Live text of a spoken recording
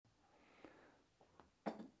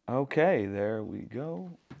Okay, there we go.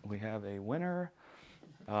 We have a winner.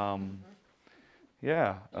 Um,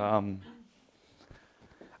 yeah. I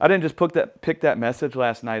didn't just pick that message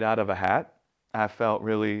last night out of a hat. I felt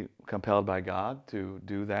really compelled by God to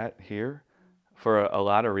do that here for a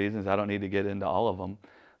lot of reasons. I don't need to get into all of them.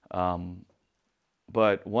 Um,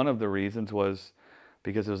 but one of the reasons was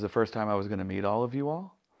because it was the first time I was going to meet all of you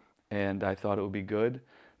all. And I thought it would be good,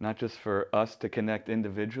 not just for us to connect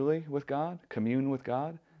individually with God, commune with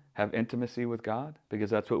God, have intimacy with God, because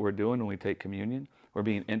that's what we're doing when we take communion. We're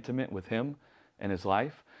being intimate with Him and His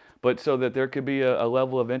life, but so that there could be a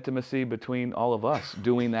level of intimacy between all of us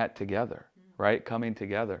doing that together, right? Coming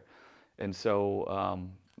together. And so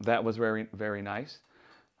that was very, very nice.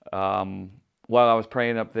 Um, while I was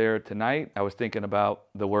praying up there tonight, I was thinking about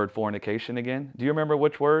the word fornication again. Do you remember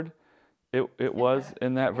which word it was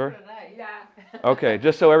in that verse? Yeah. Okay,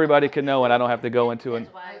 just so everybody can know, and I don't have to go into an.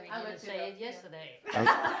 That's why we didn't say it yesterday.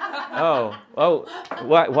 Oh,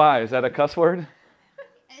 why? Is that a cuss word?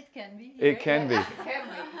 It can be, It yes. can be. It can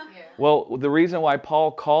be, yeah. Well, the reason why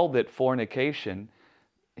Paul called it fornication,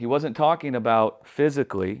 he wasn't talking about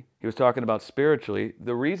physically, he was talking about spiritually.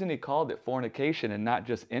 The reason he called it fornication and not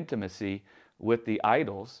just intimacy with the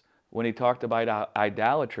idols when he talked about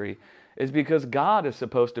idolatry is because God is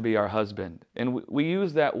supposed to be our husband. And we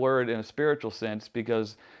use that word in a spiritual sense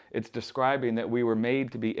because it's describing that we were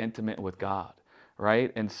made to be intimate with God,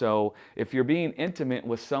 right? And so if you're being intimate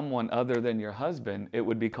with someone other than your husband, it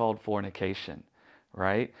would be called fornication,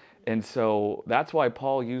 right? And so that's why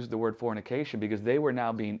Paul used the word fornication, because they were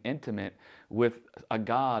now being intimate with a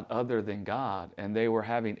God other than God, and they were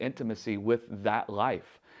having intimacy with that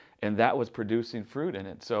life, and that was producing fruit in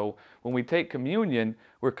it. So when we take communion,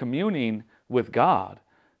 we're communing with God.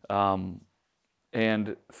 Um,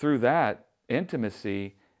 and through that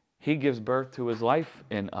intimacy, He gives birth to His life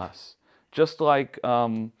in us. Just like,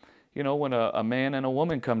 when a man and a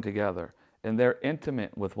woman come together and they're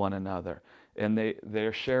intimate with one another and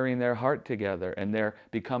they're sharing their heart together and they're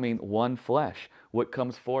becoming one flesh. What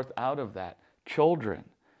comes forth out of that? Children,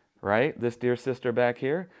 right? This dear sister back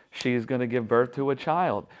here, she's going to give birth to a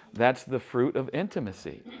child. That's the fruit of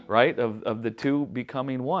intimacy, right? Of the two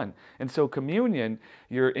becoming one. And so, communion,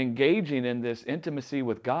 you're engaging in this intimacy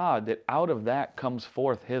with God, that out of that comes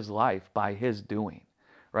forth His life by His doing,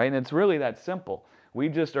 right? And it's really that simple. We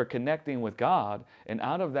just are connecting with God, and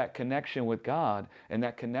out of that connection with God and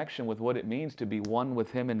that connection with what it means to be one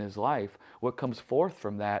with Him in His life, what comes forth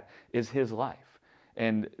from that is His life.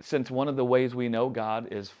 And since one of the ways we know God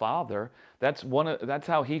is Father, that's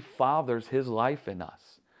how He fathers His life in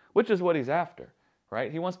us, which is what He's after,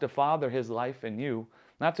 right? He wants to father His life in you,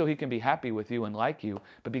 not so He can be happy with you and like you,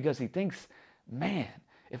 but because He thinks, man,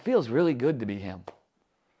 it feels really good to be Him.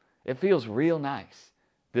 It feels real nice,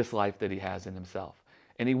 this life that He has in Himself.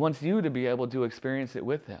 And He wants you to be able to experience it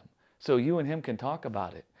with Him. So you and Him can talk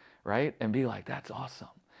about it, right? And be like, that's awesome.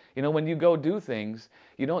 When you go do things,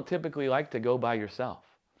 you don't typically like to go by yourself.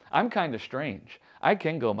 I'm kind of strange. I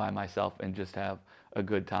can go by myself and just have a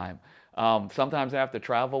good time. Sometimes I have to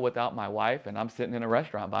travel without my wife, and I'm sitting in a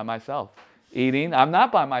restaurant by myself eating. I'm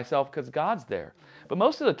not by myself because God's there. But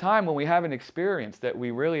most of the time, when we have an experience that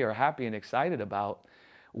we really are happy and excited about,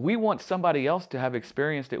 we want somebody else to have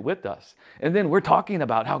experienced it with us. And then we're talking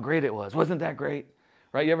about how great it was. Wasn't that great?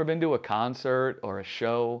 Right? You ever been to a concert or a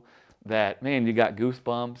show that, man, you got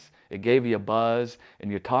goosebumps, it gave you a buzz, and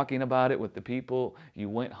you're talking about it with the people you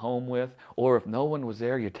went home with? Or if no one was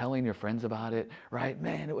there, you're telling your friends about it, right?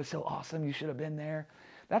 Man, it was so awesome. You should have been there.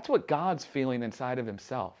 That's what God's feeling inside of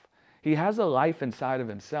Himself. He has a life inside of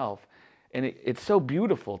Himself, and it's so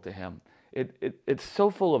beautiful to Him. It's so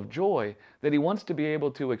full of joy that He wants to be able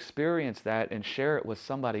to experience that and share it with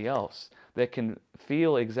somebody else that can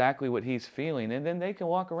feel exactly what He's feeling, and then they can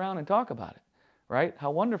walk around and talk about it, right?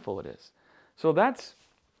 How wonderful it is. So that's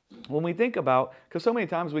when we think about, because so many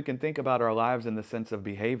times we can think about our lives in the sense of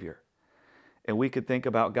behavior, and we could think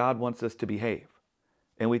about God wants us to behave,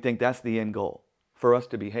 and we think that's the end goal, for us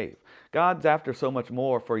to behave. God's after so much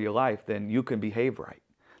more for your life than you can behave right.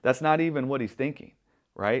 That's not even what He's thinking,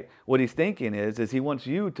 right? What He's thinking is He wants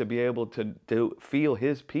you to be able to feel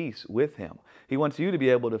His peace with Him. He wants you to be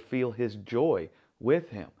able to feel His joy with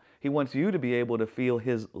Him. He wants you to be able to feel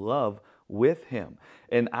His love with Him.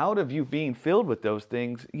 And out of you being filled with those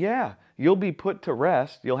things, yeah, you'll be put to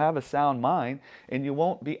rest, you'll have a sound mind, and you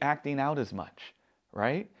won't be acting out as much,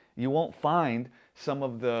 right? You won't find some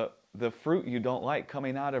of the fruit you don't like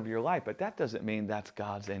coming out of your life, but that doesn't mean that's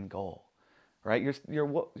God's end goal, right?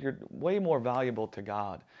 You're way more valuable to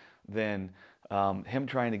God than Him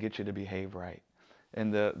trying to get you to behave right.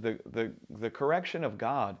 And the correction of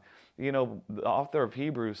God, you know, the author of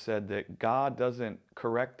Hebrews said that God doesn't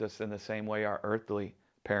correct us in the same way our earthly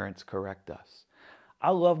parents correct us. I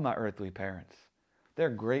love my earthly parents. They're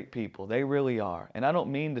great people. They really are. And I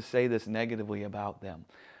don't mean to say this negatively about them.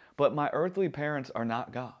 But my earthly parents are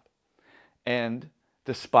not God. And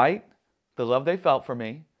despite the love they felt for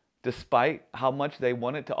me, despite how much they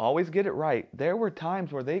wanted to always get it right, there were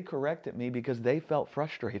times where they corrected me because they felt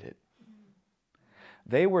frustrated.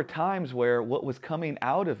 They were times where what was coming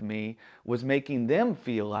out of me was making them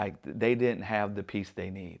feel like they didn't have the peace they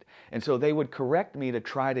need. And so they would correct me to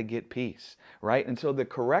try to get peace, right? And so the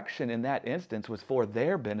correction in that instance was for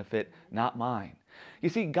their benefit, not mine. You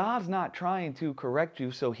see, God's not trying to correct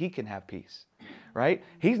you so he can have peace, right?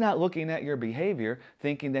 He's not looking at your behavior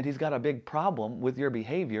thinking that he's got a big problem with your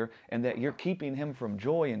behavior and that you're keeping him from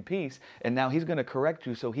joy and peace, and now he's going to correct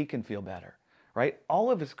you so he can feel better. Right? All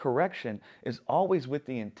of his correction is always with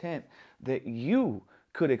the intent that you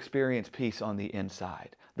could experience peace on the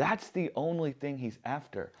inside. That's the only thing he's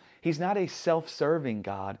after. He's not a self-serving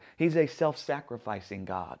God. He's a self-sacrificing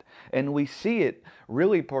God. And we see it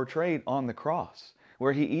really portrayed on the cross,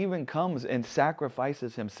 where he even comes and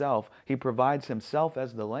sacrifices himself. He provides himself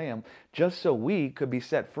as the lamb just so we could be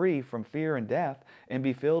set free from fear and death and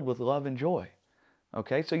be filled with love and joy.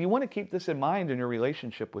 Okay? So you want to keep this in mind in your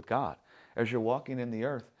relationship with God, as you're walking in the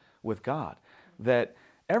earth with God, that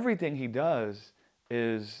everything he does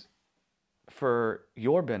is for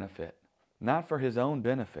your benefit, not for his own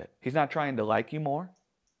benefit. He's not trying to like you more,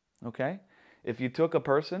 okay? If you took a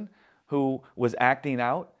person who was acting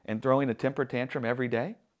out and throwing a temper tantrum every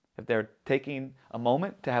day, if they're taking a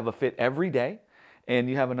moment to have a fit every day, and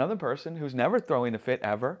you have another person who's never throwing a fit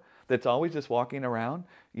ever, that's always just walking around,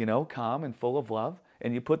 you know, calm and full of love,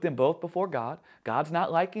 and you put them both before God, God's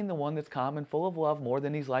not liking the one that's calm and full of love more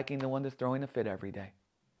than he's liking the one that's throwing a fit every day.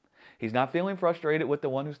 He's not feeling frustrated with the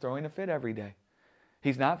one who's throwing a fit every day.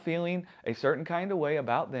 He's not feeling a certain kind of way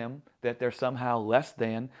about them that they're somehow less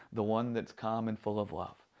than the one that's calm and full of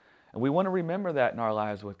love. And we want to remember that in our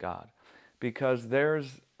lives with God, because there's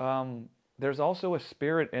also a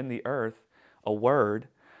spirit in the earth, a word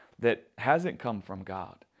that hasn't come from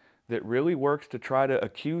God, that really works to try to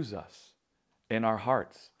accuse us in our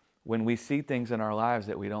hearts when we see things in our lives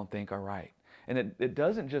that we don't think are right. And it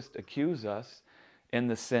doesn't just accuse us in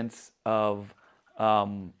the sense of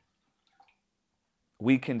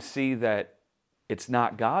we can see that it's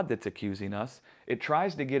not God that's accusing us. It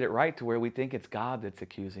tries to get it right to where we think it's God that's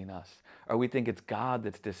accusing us, or we think it's God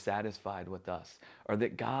that's dissatisfied with us, or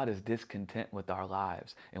that God is discontent with our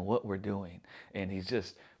lives and what we're doing, and he's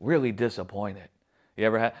just really disappointed. You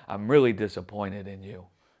ever had, I'm really disappointed in you,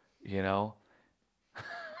 you know?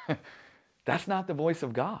 That's not the voice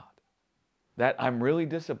of God. That I'm really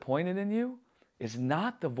disappointed in you is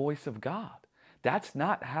not the voice of God. That's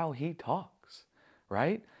not how he talks,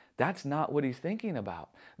 right? That's not what he's thinking about.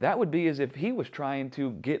 That would be as if he was trying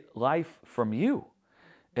to get life from you.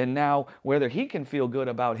 And now whether he can feel good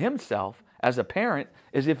about himself as a parent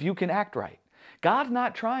is if you can act right. God's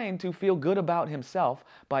not trying to feel good about himself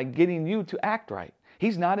by getting you to act right.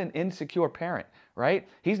 He's not an insecure parent, right?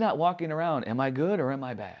 He's not walking around, am I good or am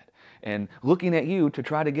I bad? And looking at you to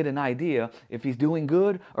try to get an idea if he's doing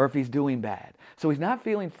good or if he's doing bad. So he's not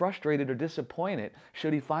feeling frustrated or disappointed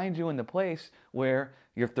should he find you in the place where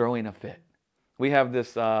you're throwing a fit. We have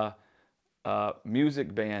this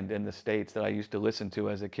music band in the States that I used to listen to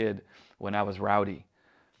as a kid when I was rowdy.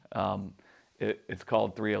 It's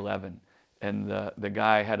called 311. And the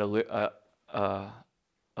guy had a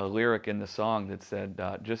lyric in the song that said,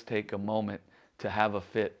 just take a moment to have a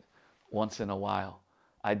fit once in a while.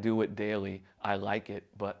 I do it daily. I like it,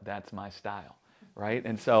 but that's my style, right?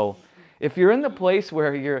 And so if you're in the place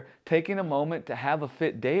where you're taking a moment to have a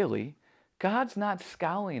fit daily, God's not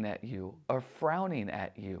scowling at you or frowning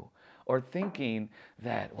at you or thinking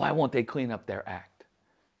that, why won't they clean up their act,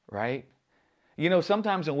 right? You know,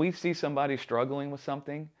 sometimes when we see somebody struggling with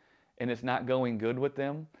something and it's not going good with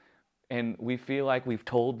them, and we feel like we've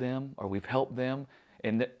told them or we've helped them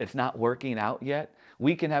and it's not working out yet,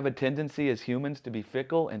 we can have a tendency as humans to be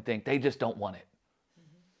fickle and think they just don't want it.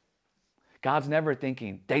 God's never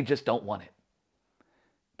thinking they just don't want it,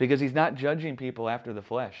 because he's not judging people after the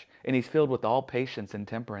flesh, and he's filled with all patience and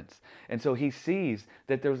temperance. And so he sees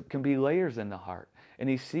that there can be layers in the heart, and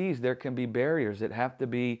he sees there can be barriers that have to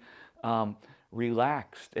be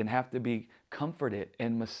relaxed and have to be comforted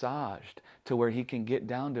and massaged to where he can get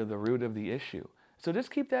down to the root of the issue. So just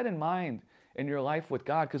keep that in mind in your life with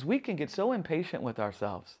God, because we can get so impatient with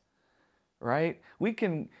ourselves, right? We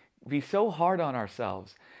can be so hard on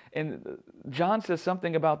ourselves. And John says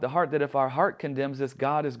something about the heart, that if our heart condemns us,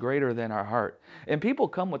 God is greater than our heart. And people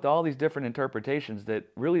come with all these different interpretations that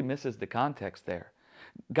really misses the context there.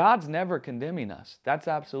 God's never condemning us. That's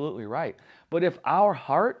absolutely right. But if our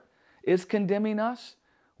heart is condemning us,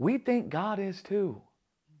 we think God is too.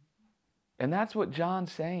 And that's what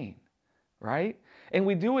John's saying, right? And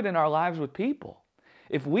we do it in our lives with people.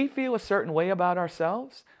 If we feel a certain way about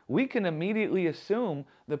ourselves, we can immediately assume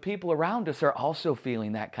the people around us are also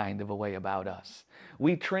feeling that kind of a way about us.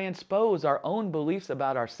 We transpose our own beliefs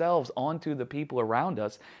about ourselves onto the people around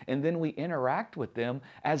us, and then we interact with them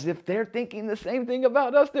as if they're thinking the same thing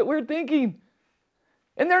about us that we're thinking.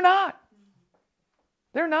 And they're not.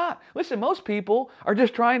 They're not. Listen, most people are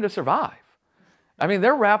just trying to survive. I mean,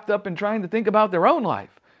 they're wrapped up in trying to think about their own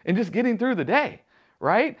life and just getting through the day.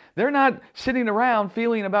 Right? They're not sitting around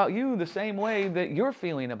feeling about you the same way that you're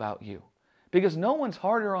feeling about you. Because no one's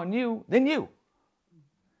harder on you than you.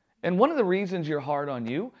 And one of the reasons you're hard on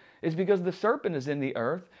you is because the serpent is in the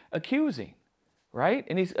earth accusing. Right?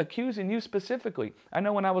 And he's accusing you specifically. I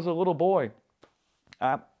know when I was a little boy,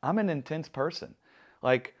 I'm an intense person.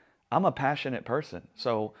 Like, I'm a passionate person.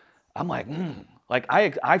 So I'm like, like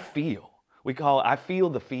I feel. I feel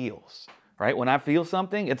the feels. Right? When I feel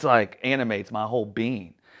something, it's like animates my whole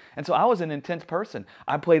being. And so I was an intense person.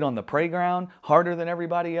 I played on the playground harder than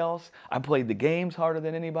everybody else. I played the games harder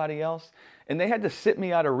than anybody else. And they had to sit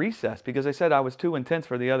me out of recess because they said I was too intense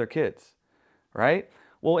for the other kids. Right?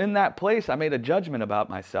 Well, in that place, I made a judgment about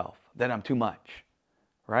myself that I'm too much.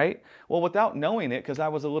 Right? Well, without knowing it, because I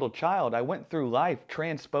was a little child, I went through life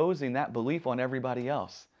transposing that belief on everybody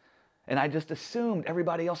else. And I just assumed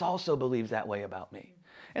everybody else also believes that way about me.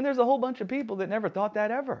 And there's a whole bunch of people that never thought that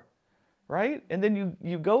ever, right? And then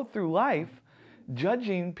you go through life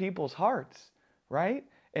judging people's hearts, right?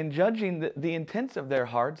 And judging the intents of their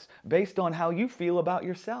hearts based on how you feel about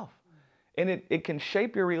yourself. And it can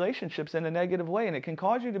shape your relationships in a negative way, and it can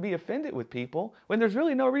cause you to be offended with people when there's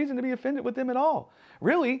really no reason to be offended with them at all.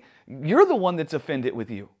 Really, you're the one that's offended with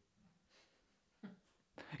you.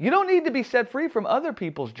 You don't need to be set free from other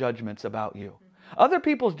people's judgments about you. Other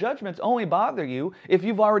people's judgments only bother you if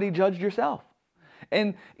you've already judged yourself.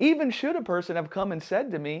 And even should a person have come and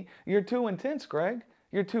said to me, "You're too intense, Greg.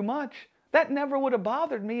 You're too much," that never would have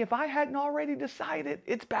bothered me if I hadn't already decided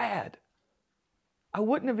it's bad. I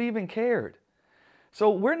wouldn't have even cared. So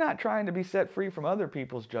we're not trying to be set free from other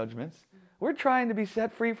people's judgments. We're trying to be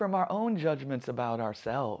set free from our own judgments about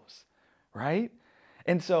ourselves, right?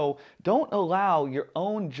 And so don't allow your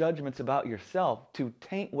own judgments about yourself to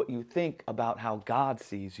taint what you think about how God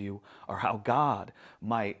sees you or how God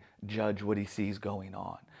might judge what he sees going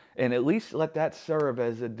on. And at least let that serve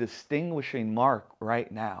as a distinguishing mark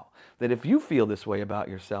right now. That if you feel this way about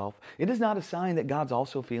yourself, it is not a sign that God's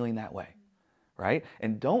also feeling that way. Right?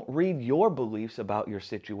 And don't read your beliefs about your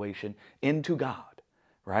situation into God.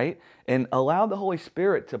 Right? And allow the Holy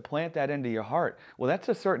Spirit to plant that into your heart. Well, that's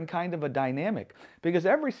a certain kind of a dynamic, because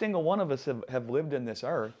every single one of us have lived in this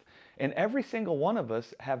earth, and every single one of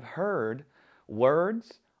us have heard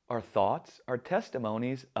words or thoughts or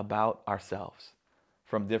testimonies about ourselves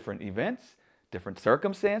from different events, different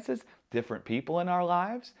circumstances, different people in our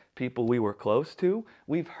lives, people we were close to.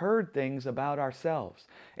 We've heard things about ourselves.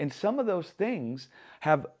 And some of those things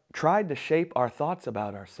have tried to shape our thoughts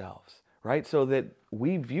about ourselves. Right? So that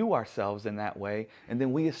we view ourselves in that way, and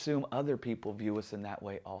then we assume other people view us in that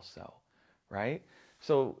way also. Right?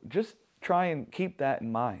 So just try and keep that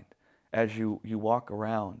in mind as you walk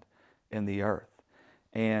around in the earth.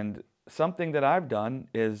 And something that I've done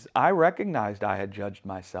is I recognized I had judged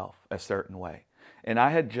myself a certain way. And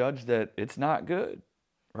I had judged that it's not good.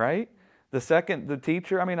 Right? The second the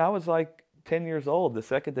teacher, I was like 10 years old. The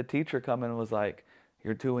second the teacher come in and was like,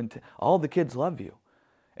 "You're too intense. All the kids love you."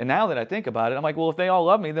 And now that I think about it, I'm like, well, if they all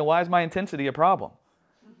love me, then why is my intensity a problem?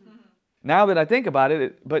 Now that I think about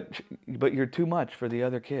it, but you're too much for the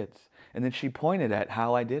other kids. And then she pointed at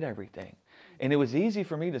how I did everything. And it was easy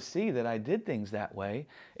for me to see that I did things that way.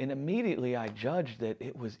 And immediately I judged that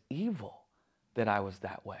it was evil that I was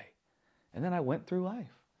that way. And then I went through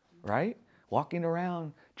life, right? Walking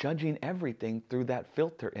around, judging everything through that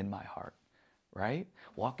filter in my heart, right?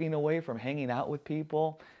 Walking away from hanging out with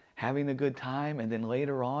people, having a good time, and then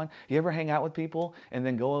later on, you ever hang out with people and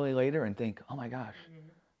then go away later and think, "Oh my gosh,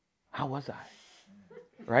 how was I?"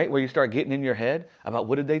 Right? Where you start getting in your head about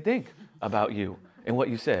what did they think about you and what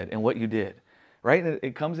you said and what you did. Right? And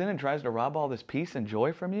it comes in and tries to rob all this peace and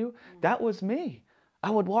joy from you. That was me.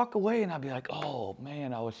 I would walk away and I'd be like, "Oh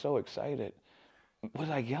man, I was so excited.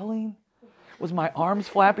 Was I yelling? Was my arms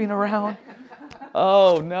flapping around?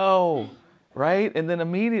 Oh no." right? And then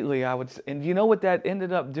immediately and you know what that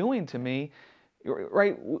ended up doing to me,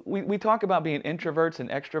 right? We talk about being introverts and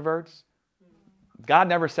extroverts. God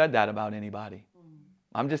never said that about anybody.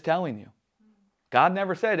 I'm just telling you. God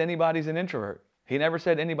never said anybody's an introvert. He never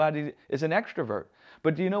said anybody is an extrovert.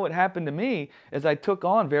 But do you know what happened to me is I took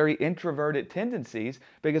on very introverted tendencies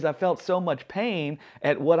because I felt so much pain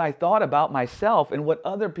at what I thought about myself and what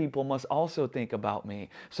other people must also think about me.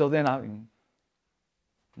 So then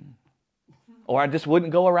or I just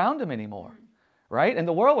wouldn't go around them anymore, right? And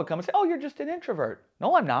the world would come and say, oh, you're just an introvert.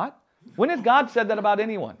 No, I'm not. When has God said that about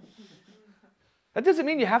anyone? That doesn't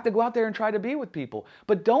mean you have to go out there and try to be with people.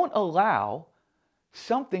 But don't allow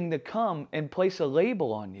something to come and place a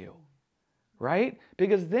label on you, right?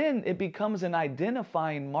 Because then it becomes an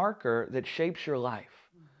identifying marker that shapes your life,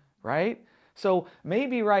 right? So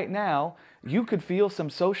maybe right now you could feel some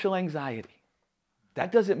social anxiety.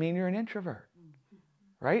 That doesn't mean you're an introvert,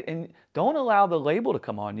 right? And don't allow the label to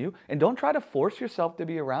come on you, and don't try to force yourself to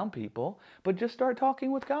be around people, but just start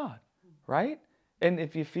talking with God, right? And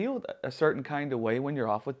if you feel a certain kind of way when you're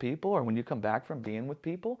off with people or when you come back from being with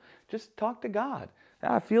people, just talk to God.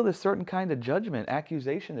 I feel this certain kind of judgment,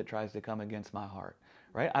 accusation that tries to come against my heart,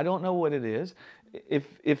 right? I don't know what it is.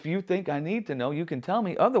 If you think I need to know, you can tell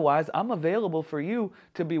me. Otherwise, I'm available for you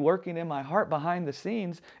to be working in my heart behind the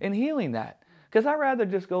scenes and healing that. Because I'd rather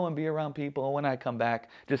just go and be around people and when I come back,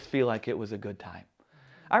 just feel like it was a good time.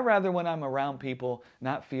 I'd rather when I'm around people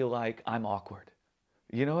not feel like I'm awkward.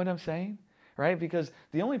 You know what I'm saying? Right? Because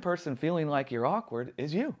the only person feeling like you're awkward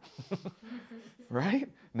is you. Right?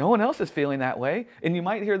 No one else is feeling that way. And you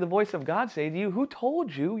might hear the voice of God say to you, who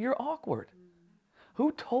told you you're awkward?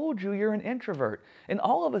 Who told you you're an introvert? And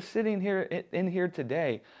all of us sitting here in here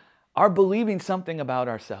today are believing something about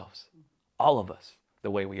ourselves. All of us.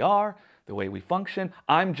 The way we are, the way we function.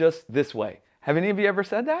 I'm just this way. Have any of you ever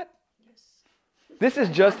said that? Yes. This is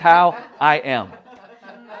just how I am.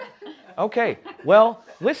 Okay, well,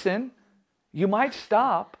 listen. You might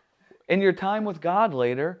stop in your time with God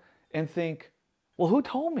later and think, well, who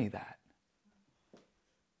told me that?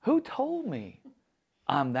 Who told me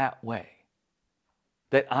I'm that way?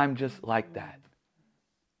 That I'm just like that?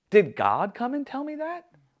 Did God come and tell me that?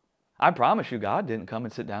 I promise you God didn't come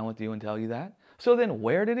and sit down with you and tell you that. So then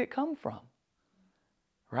where did it come from?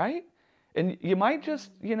 Right? And you might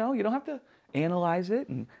just, you don't have to analyze it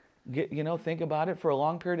and think about it for a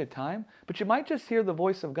long period of time, but you might just hear the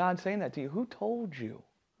voice of God saying that to you. Who told you?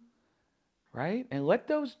 Right? And let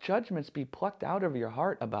those judgments be plucked out of your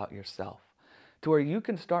heart about yourself to where you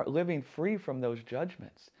can start living free from those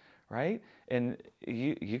judgments, right? And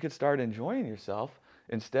you could start enjoying yourself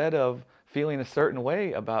instead of feeling a certain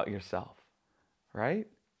way about yourself, right?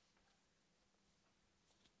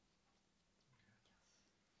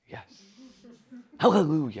 Yes.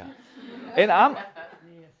 Hallelujah. And I'm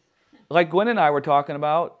like Gwen and I were talking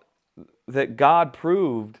about that God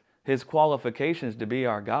proved his qualifications to be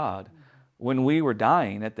our God when we were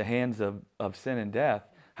dying at the hands of sin and death,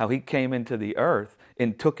 how he came into the earth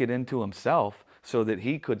and took it into himself so that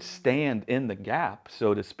he could stand in the gap,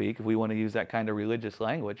 so to speak, if we want to use that kind of religious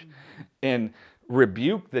language, and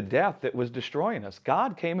rebuke the death that was destroying us.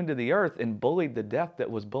 God came into the earth and bullied the death that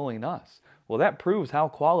was bullying us. Well, that proves how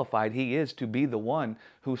qualified he is to be the one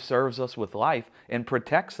who serves us with life and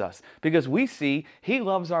protects us. Because we see he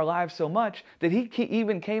loves our lives so much that he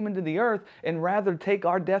even came into the earth and rather take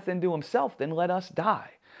our death into himself than let us die.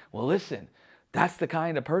 Well, listen, that's the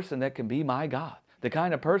kind of person that can be my God. The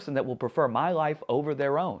kind of person that will prefer my life over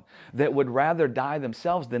their own, that would rather die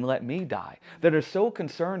themselves than let me die, that are so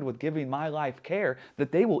concerned with giving my life care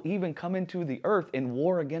that they will even come into the earth in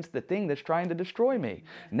war against the thing that's trying to destroy me.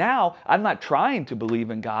 Now, I'm not trying to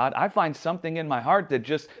believe in God. I find something in my heart that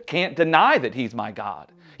just can't deny that he's my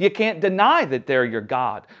God. You can't deny that they're your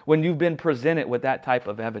God when you've been presented with that type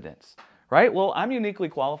of evidence, right? Well, I'm uniquely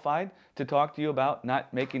qualified to talk to you about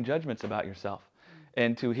not making judgments about yourself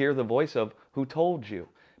and to hear the voice of who told you.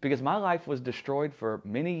 Because my life was destroyed for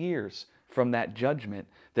many years from that judgment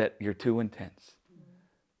that you're too intense.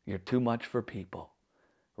 You're too much for people,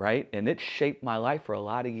 right? And it shaped my life for a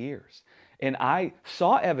lot of years. And I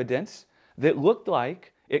saw evidence that looked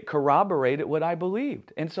like it corroborated what I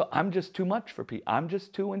believed. And so I'm just too much for people. I'm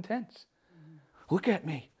just too intense. Look at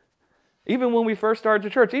me. Even when we first started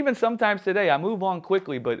the church, even sometimes today, I move on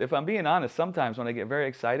quickly, but if I'm being honest, sometimes when I get very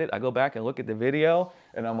excited, I go back and look at the video,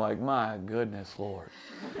 and I'm like, my goodness, Lord.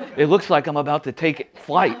 It looks like I'm about to take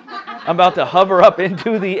flight. I'm about to hover up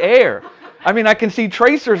into the air. I mean, I can see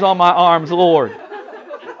tracers on my arms, Lord.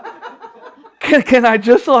 Can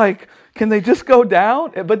they just go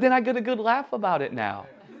down? But then I get a good laugh about it now.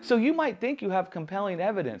 So you might think you have compelling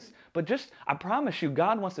evidence, but just, I promise you,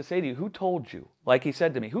 God wants to say to you, who told you? Like he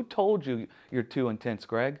said to me, who told you you're too intense,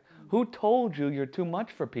 Greg? Who told you you're too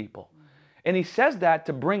much for people? And he says that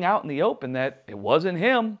to bring out in the open that it wasn't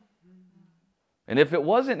him. And if it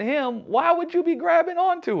wasn't him, why would you be grabbing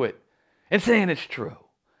onto it and saying it's true?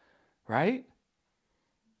 Right?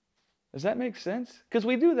 Does that make sense? Because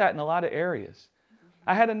we do that in a lot of areas.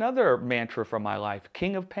 I had another mantra from my life,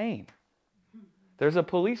 King of Pain. There's a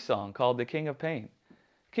Police song called The King of Pain.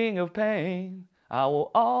 King of Pain, I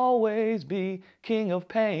will always be King of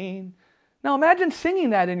Pain. Now imagine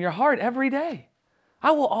singing that in your heart every day.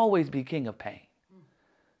 I will always be King of Pain.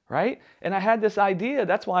 Right? And I had this idea,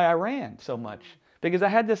 that's why I ran so much. Because I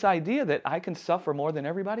had this idea that I can suffer more than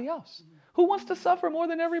everybody else. Who wants to suffer more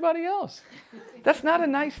than everybody else? That's not a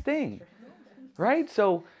nice thing. Right?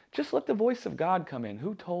 So just let the voice of God come in.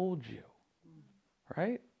 Who told you?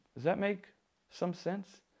 Right? Does that make some sense?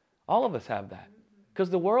 All of us have that. Because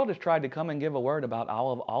the world has tried to come and give a word about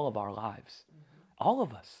all of our lives. All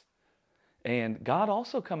of us. And God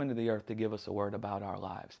also come into the earth to give us a word about our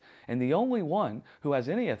lives. And the only one who has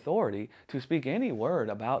any authority to speak any word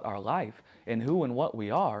about our life and who and what we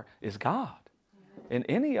are is God. And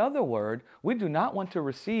any other word we do not want to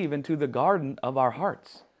receive into the garden of our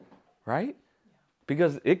hearts. Right?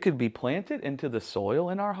 Because it could be planted into the soil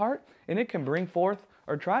in our heart and it can bring forth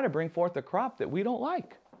or try to bring forth a crop that we don't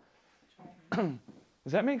like.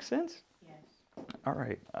 Does that make sense? Yes. All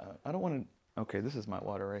right. I don't want to... Okay, this is my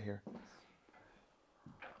water right here.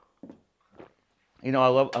 You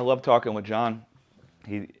know, I love talking with John.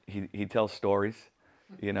 He tells stories,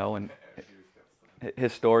 you know, and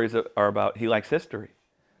his stories are about, he likes history,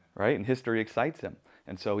 right? And history excites him.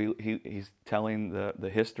 And so he's telling the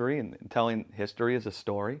history, and telling history as a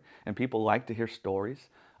story. And people like to hear stories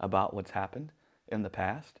about what's happened in the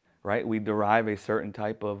past, right? We derive a certain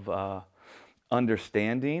type of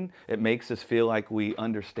understanding. It makes us feel like we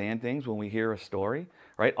understand things when we hear a story,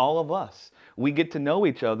 right? All of us, we get to know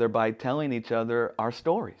each other by telling each other our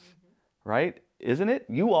stories, right? Isn't it?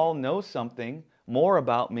 You all know something more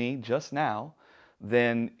about me just now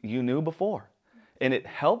than you knew before. And it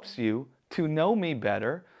helps you to know me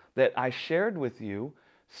better that I shared with you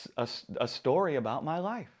a story about my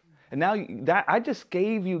life. And now that I just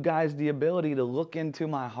gave you guys the ability to look into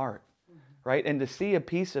my heart, right? And to see a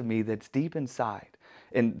piece of me that's deep inside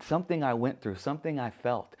and something I went through, something I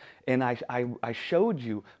felt. And I showed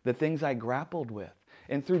you the things I grappled with.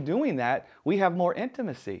 And through doing that, we have more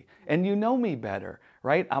intimacy and you know me better,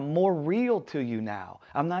 right? I'm more real to you now.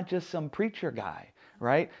 I'm not just some preacher guy,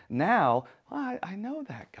 right? Now, well, I know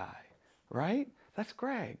that guy, right? That's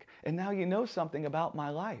Greg. And now you know something about my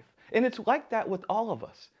life. And it's like that with all of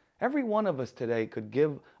us. Every one of us today could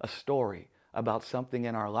give a story about something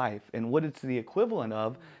in our life. And what it's the equivalent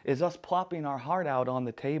of is us plopping our heart out on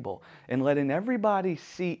the table and letting everybody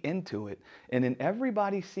see into it. And in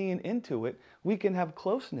everybody seeing into it, we can have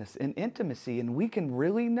closeness and intimacy and we can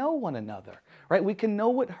really know one another, right? We can know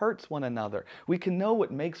what hurts one another. We can know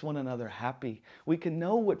what makes one another happy. We can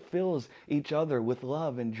know what fills each other with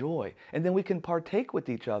love and joy. And then we can partake with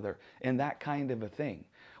each other in that kind of a thing.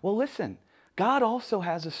 Well, listen, God also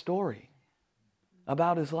has a story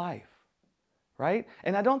about his life. Right?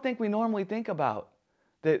 And I don't think we normally think about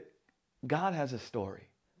that God has a story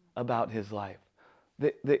about his life.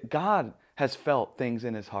 That God has felt things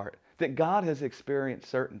in his heart. That God has experienced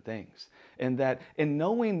certain things. And that in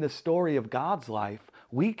knowing the story of God's life,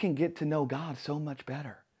 we can get to know God so much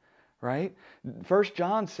better. Right? 1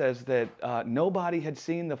 John says that nobody had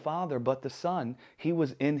seen the Father but the Son. He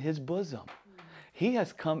was in his bosom. He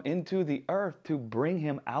has come into the earth to bring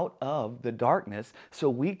him out of the darkness so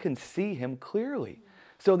we can see him clearly.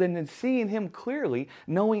 So then in seeing him clearly,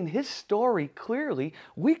 knowing his story clearly,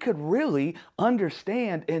 we could really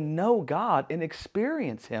understand and know God and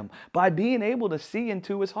experience him by being able to see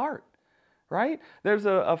into his heart. Right? There's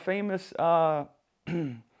a famous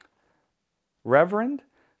reverend,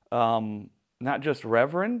 not just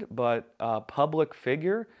reverend, but public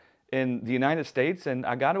figure in the United States, and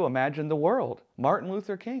I got to imagine the world, Martin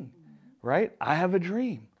Luther King, right? I have a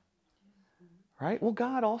dream, right? Well,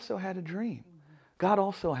 God also had a dream. God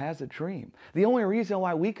also has a dream. The only reason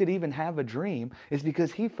why we could even have a dream is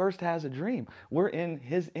because he first has a dream. We're in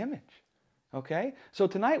his image, okay? So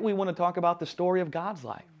tonight we want to talk about the story of God's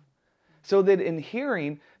life. So that in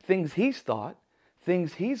hearing things he's thought,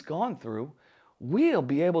 things he's gone through, we'll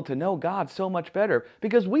be able to know God so much better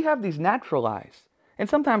because we have these natural eyes. And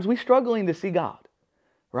sometimes we're struggling to see God,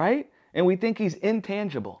 right? And we think he's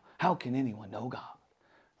intangible. How can anyone know God,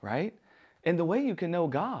 right? And the way you can know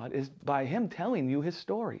God is by Him telling you His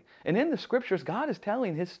story. And in the scriptures, God is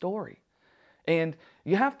telling His story. And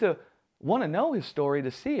you have to want to know His story to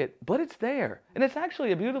see it, but it's there. And it's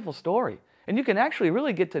actually a beautiful story. And you can actually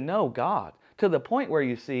really get to know God to the point where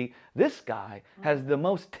you see this guy has the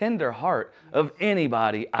most tender heart of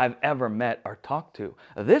anybody I've ever met or talked to.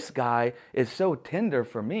 This guy is so tender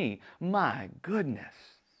for me. My goodness.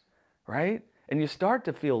 Right? And you start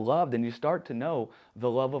to feel loved and you start to know the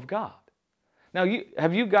love of God. Now,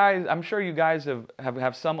 you guys, I'm sure you guys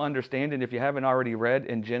have some understanding, if you haven't already read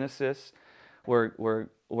in Genesis,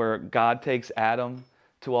 where God takes Adam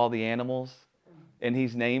to all the animals, and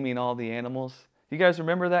He's naming all the animals. You guys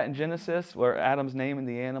remember that in Genesis, where Adam's naming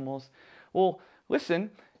the animals? Well,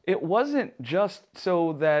 listen, it wasn't just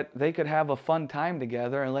so that they could have a fun time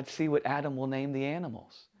together and let's see what Adam will name the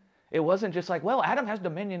animals. It wasn't just like, well, Adam has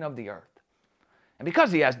dominion of the earth. And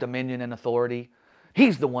because he has dominion and authority,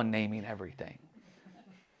 he's the one naming everything.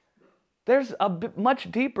 There's a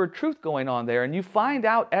much deeper truth going on there, and you find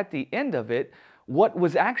out at the end of it what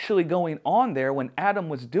was actually going on there when Adam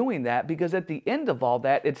was doing that, because at the end of all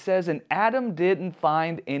that, it says, and Adam didn't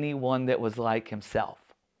find anyone that was like himself.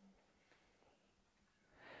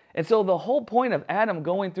 And so the whole point of Adam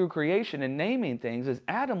going through creation and naming things is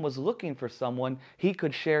Adam was looking for someone he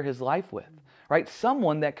could share his life with. Right?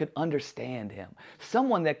 Someone that could understand him.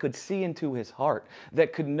 Someone that could see into his heart.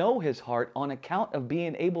 That could know his heart on account of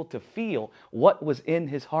being able to feel what was in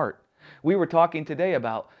his heart. We were talking today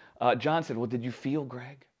about, John said, well, did you feel,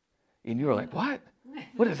 Greg? And you were like, what?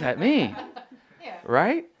 What does that mean? Yeah.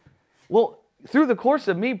 Right? Well, through the course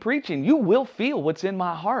of me preaching, you will feel what's in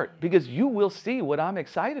my heart because you will see what I'm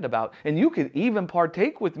excited about. And you could even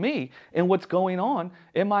partake with me in what's going on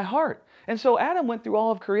in my heart. And so Adam went through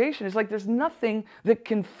all of creation. It's like there's nothing that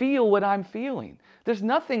can feel what I'm feeling. There's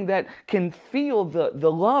nothing that can feel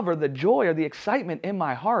the love or the joy or the excitement in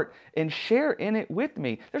my heart and share in it with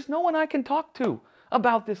me. There's no one I can talk to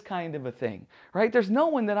about this kind of a thing, right? There's no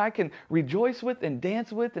one that I can rejoice with and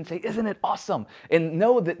dance with and say, isn't it awesome? And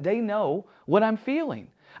know that they know what I'm feeling.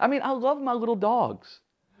 I mean, I love my little dogs.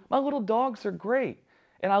 My little dogs are great.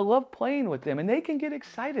 And I love playing with them, and they can get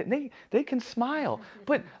excited, and they can smile.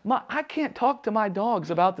 But I can't talk to my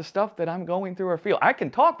dogs about the stuff that I'm going through or feel. I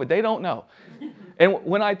can talk, but they don't know. And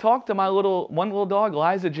when I talk to my one little dog,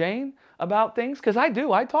 Liza Jane, about things, because I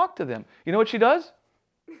talk to them. You know what she does?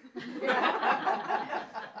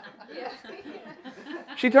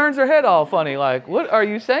 She turns her head all funny, like, what are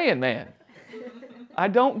you saying, man? I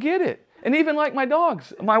don't get it. And even like my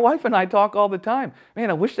dogs, my wife and I talk all the time.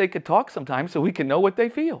 Man, I wish they could talk sometimes so we can know what they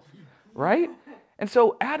feel, right? And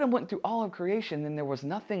so Adam went through all of creation, and there was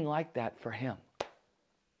nothing like that for him,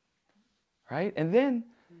 right? And then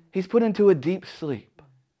he's put into a deep sleep.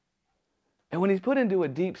 And when he's put into a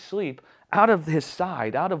deep sleep, out of his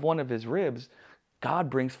side, out of one of his ribs,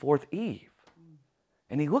 God brings forth Eve.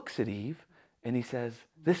 And he looks at Eve, and he says,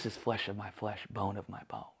 this is flesh of my flesh, bone of my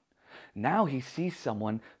bone. Now he sees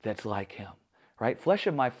someone that's like him, right? Flesh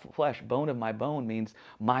of my flesh, bone of my bone means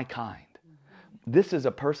my kind. This is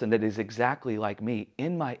a person that is exactly like me,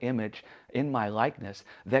 in my image, in my likeness,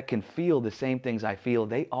 that can feel the same things I feel.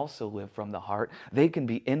 They also live from the heart. They can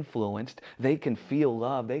be influenced. They can feel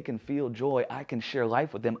love. They can feel joy. I can share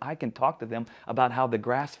life with them. I can talk to them about how the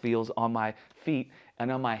grass feels on my feet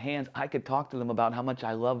and on my hands. I could talk to them about how much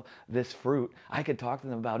I love this fruit. I could talk to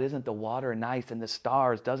them about, isn't the water nice, and the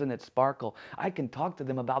stars, doesn't it sparkle? I can talk to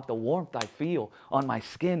them about the warmth I feel on my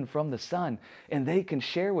skin from the sun, and they can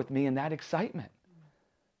share with me in that excitement,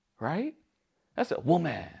 right? That's a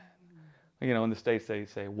woman. You know, in the States they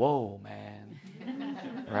say, whoa, man,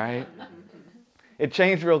 right? It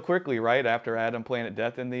changed real quickly, right, after Adam planted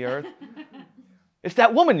death in the earth. It's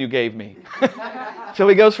that woman you gave me. So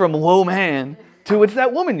he goes from whoa, man, to it's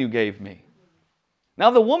that woman you gave me. Now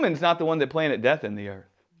the woman's not the one that planted death in the earth,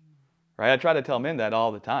 right? I try to tell men that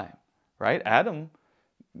all the time, right? Adam's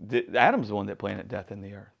the one that planted death in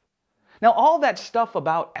the earth. Now all that stuff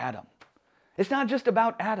about Adam, it's not just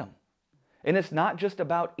about Adam, and it's not just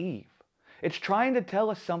about Eve. It's trying to tell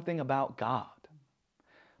us something about God.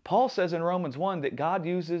 Paul says in Romans 1 that God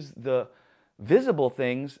uses the visible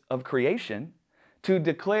things of creation to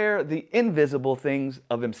declare the invisible things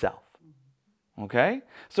of himself. Okay?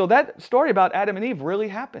 So that story about Adam and Eve really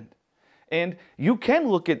happened. And you can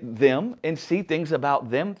look at them and see things about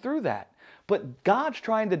them through that. But God's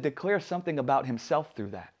trying to declare something about himself through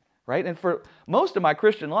that. Right? And for most of my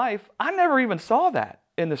Christian life, I never even saw that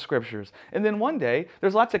in the scriptures. And then one day,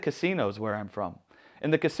 there's lots of casinos where I'm from.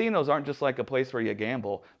 And the casinos aren't just like a place where you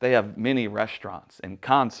gamble. They have many restaurants and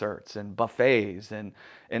concerts and buffets and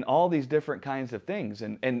all these different kinds of things.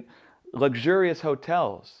 And luxurious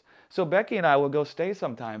hotels. So Becky and I will go stay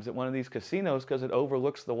sometimes at one of these casinos because it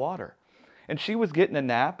overlooks the water. And she was getting a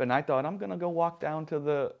nap, and I thought, I'm going to go walk down to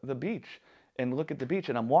the beach and look at the beach.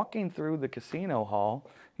 And I'm walking through the casino hall,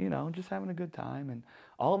 just having a good time. And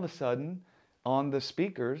all of a sudden, on the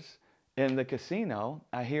speakers in the casino,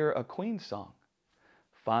 I hear a Queen song.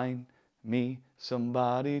 Find me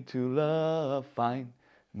somebody to love, find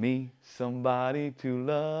me somebody to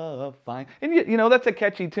love, find. And that's a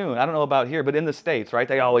catchy tune. I don't know about here, but in the States, right,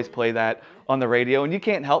 they always play that on the radio, and you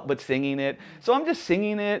can't help but singing it. So I'm just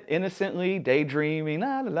singing it innocently, daydreaming,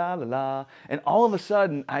 la la la la la, and all of a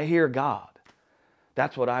sudden I hear God.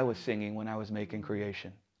 That's what I was singing when I was making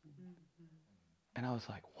creation. And I was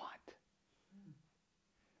like, what?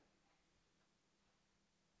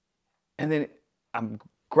 And then I'm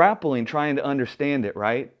grappling, trying to understand it,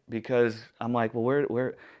 right? Because I'm like, well,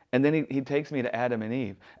 where? And then he takes me to Adam and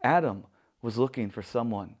Eve. Adam was looking for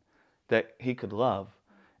someone that he could love,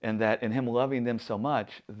 and that in him loving them so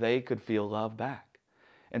much, they could feel love back.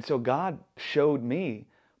 And so God showed me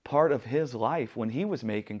part of his life when he was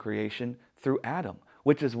making creation through Adam,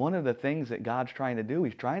 which is one of the things that God's trying to do.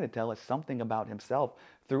 He's trying to tell us something about himself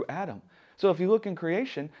through Adam. So if you look in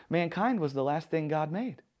creation, mankind was the last thing God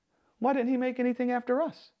made. Why didn't he make anything after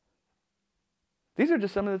us? These are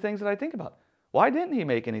just some of the things that I think about. Why didn't he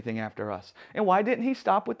make anything after us? And why didn't he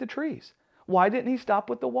stop with the trees? Why didn't he stop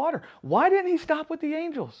with the water? Why didn't he stop with the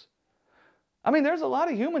angels? I mean, there's a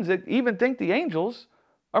lot of humans that even think the angels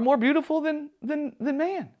are more beautiful than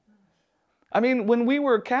man. I mean, when we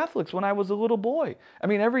were Catholics, when I was a little boy,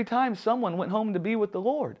 every time someone went home to be with the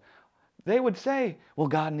Lord, they would say, well,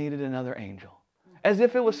 God needed another angel. As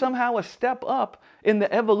if it was somehow a step up in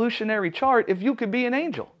the evolutionary chart if you could be an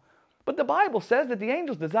angel. But the Bible says that the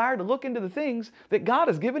angels desire to look into the things that God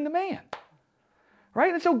has given to man.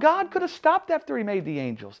 Right? And so God could have stopped after he made the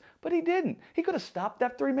angels, but he didn't. He could have stopped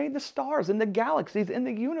after he made the stars and the galaxies and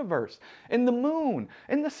the universe and the moon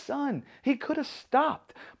and the sun. He could have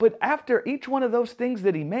stopped. But after each one of those things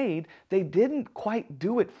that he made, they didn't quite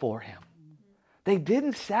do it for him. They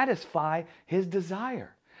didn't satisfy his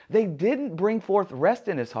desire. They didn't bring forth rest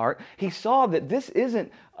in his heart. He saw that this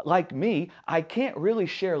isn't like me. I can't really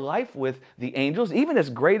share life with the angels, even as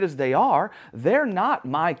great as they are. They're not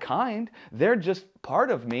my kind. They're just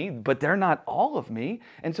part of me, but they're not all of me.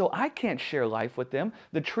 And so I can't share life with them.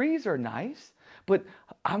 The trees are nice, but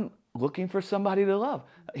I'm looking for somebody to love.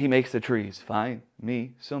 He makes the trees. Find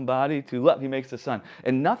me somebody to love. He makes the sun.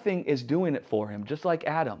 And nothing is doing it for him, just like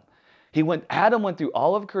Adam. Adam went through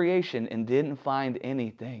all of creation and didn't find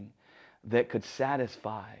anything that could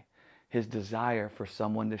satisfy his desire for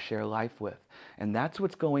someone to share life with. And that's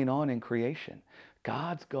what's going on in creation.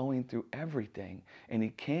 God's going through everything, and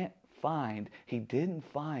he didn't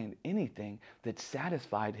find anything that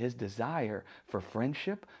satisfied his desire for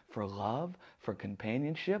friendship, for love, for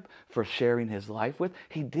companionship, for sharing his life with.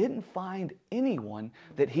 He didn't find anyone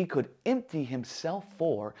that he could empty himself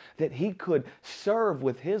for, that he could serve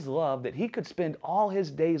with his love, that he could spend all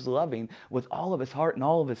his days loving with all of his heart and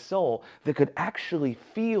all of his soul, that could actually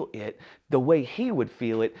feel it the way he would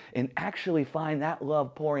feel it and actually find that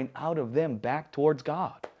love pouring out of them back towards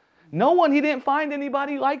God. He didn't find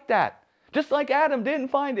anybody like that. Just like Adam didn't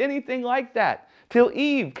find anything like that till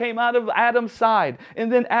Eve came out of Adam's side. And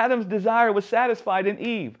then Adam's desire was satisfied in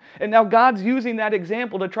Eve. And now God's using that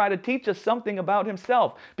example to try to teach us something about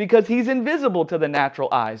himself, because he's invisible to the natural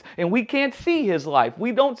eyes. And we can't see his life.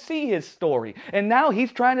 We don't see his story. And now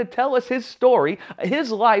he's trying to tell us his story,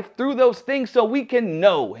 his life through those things so we can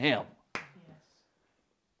know him. Yes.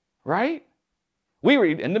 Right? We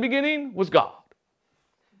read, in the beginning was God.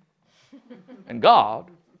 And God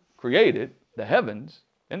created the heavens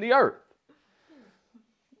and the earth.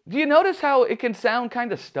 Do you notice how it can sound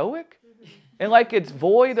kind of stoic? And like it's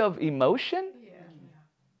void of emotion? Yeah.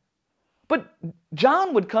 But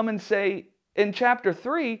John would come and say in chapter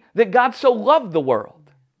 3 that God so loved the world,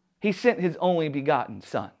 he sent his only begotten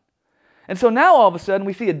Son. And so now all of a sudden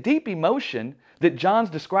we see a deep emotion that John's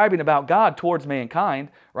describing about God towards mankind,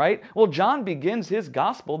 right? Well, John begins his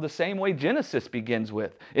gospel the same way Genesis begins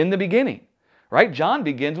with, in the beginning, right? John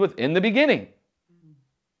begins with, in the beginning.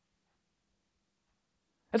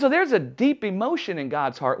 And so there's a deep emotion in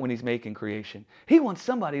God's heart when he's making creation. He wants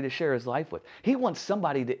somebody to share his life with. He wants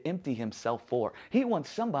somebody to empty himself for. He wants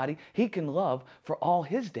somebody he can love for all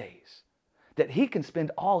his days. That he can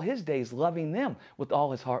spend all his days loving them with all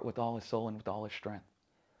his heart, with all his soul, and with all his strength.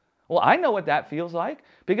 Well, I know what that feels like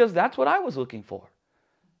because that's what I was looking for.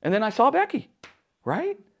 And then I saw Becky,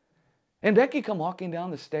 right? And Becky come walking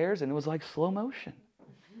down the stairs and it was like slow motion.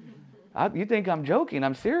 You think I'm joking?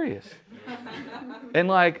 I'm serious. And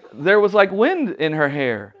like, there was like wind in her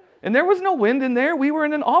hair. And there was no wind in there. We were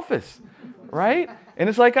in an office, right? And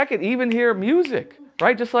it's like I could even hear music,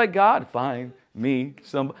 right? Just like God, find me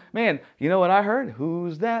some. Man, you know what I heard?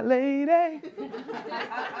 Who's that lady?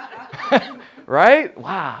 Right?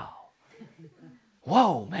 Wow.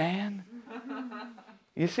 Whoa, man.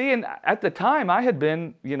 You see, and at the time I had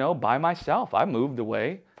been, by myself. I moved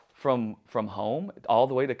away from home all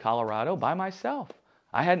the way to Colorado by myself.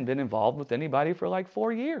 I hadn't been involved with anybody for like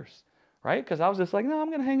 4 years, right? Because I was just like, no, I'm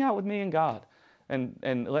going to hang out with me and God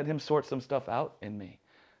and let him sort some stuff out in me,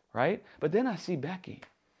 right? But then I see Becky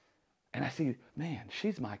and I see, man,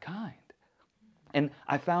 she's my kind. And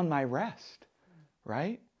I found my rest,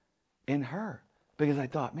 right, in her. Because I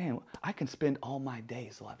thought, man, I can spend all my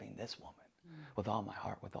days loving this woman with all my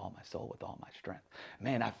heart, with all my soul, with all my strength.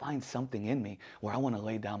 Man, I find something in me where I want to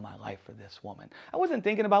lay down my life for this woman. I wasn't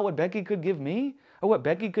thinking about what Becky could give me or what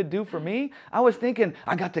Becky could do for me. I was thinking,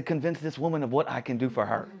 I got to convince this woman of what I can do for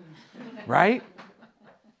her, right?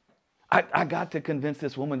 I got to convince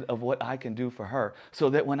this woman of what I can do for her so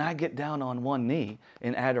that when I get down on one knee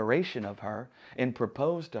in adoration of her and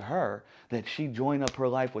propose to her that she join up her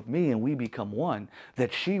life with me and we become one,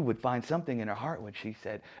 that she would find something in her heart when she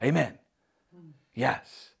said, amen.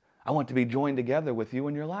 Yes, I want to be joined together with you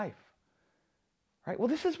in your life. Right? Well,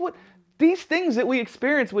 this is what these things that we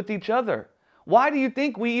experience with each other. Why do you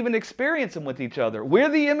think we even experience them with each other? We're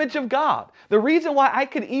the image of God. The reason why I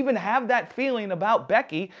could even have that feeling about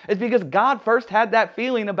Becky is because God first had that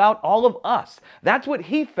feeling about all of us. That's what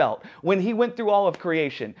he felt when he went through all of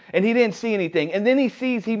creation and he didn't see anything. And then he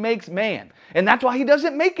sees he makes man. And that's why he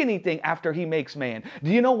doesn't make anything after he makes man.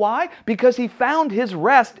 Do you know why? Because he found his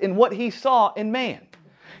rest in what he saw in man.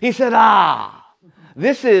 He said,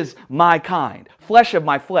 this is my kind, flesh of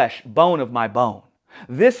my flesh, bone of my bone.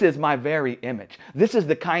 This is my very image. This is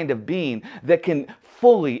the kind of being that can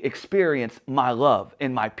fully experience my love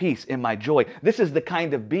and my peace and my joy. This is the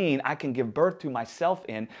kind of being I can give birth to myself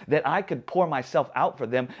in, that I could pour myself out for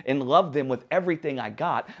them and love them with everything I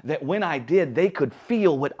got, that when I did, they could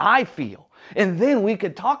feel what I feel. And then we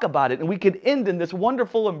could talk about it and we could end in this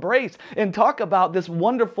wonderful embrace and talk about this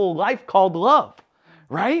wonderful life called love,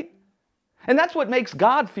 right? And that's what makes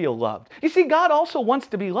God feel loved. You see, God also wants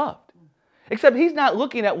to be loved. Except he's not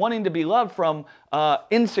looking at wanting to be loved from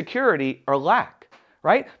insecurity or lack,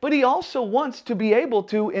 right? But he also wants to be able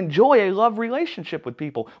to enjoy a love relationship with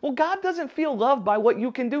people. Well, God doesn't feel loved by what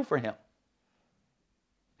you can do for him.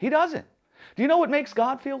 He doesn't. Do you know what makes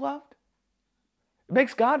God feel loved? It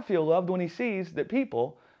makes God feel loved when he sees that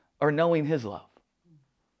people are knowing his love.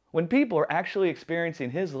 When people are actually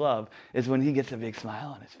experiencing his love is when he gets a big smile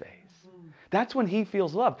on his face. That's when he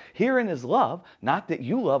feels loved. Herein is love, not that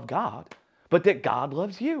you love God, but that God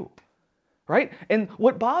loves you, right? And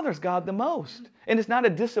what bothers God the most, and it's not a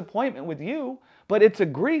disappointment with you, but it's a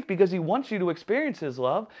grief because he wants you to experience his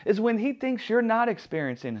love, is when he thinks you're not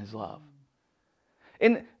experiencing his love.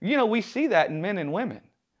 And, we see that in men and women.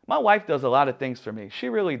 My wife does a lot of things for me. She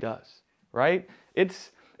really does, right?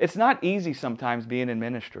 It's not easy sometimes being in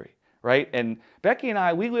ministry, right? And Becky and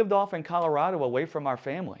I, we lived off in Colorado away from our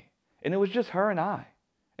family. And it was just her and I.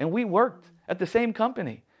 And we worked at the same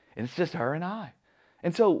company. And it's just her and I.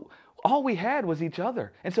 And so all we had was each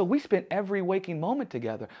other. And so we spent every waking moment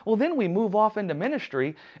together. Well, then we move off into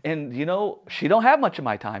ministry and, she don't have much of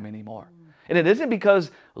my time anymore. And it isn't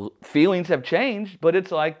because feelings have changed, but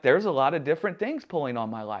it's like there's a lot of different things pulling on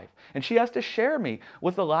my life. And she has to share me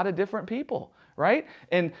with a lot of different people, right?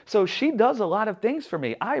 And so she does a lot of things for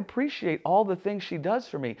me. I appreciate all the things she does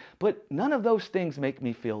for me, but none of those things make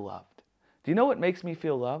me feel loved. Do you know what makes me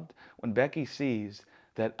feel loved? When Becky sees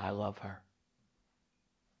that I love her.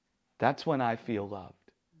 That's when I feel loved.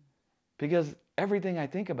 Because everything I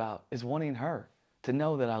think about is wanting her to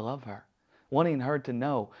know that I love her. Wanting her to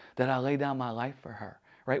know that I lay down my life for her.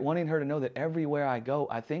 Right? Wanting her to know that everywhere I go,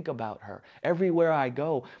 I think about her. Everywhere I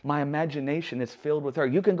go, my imagination is filled with her.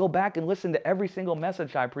 You can go back and listen to every single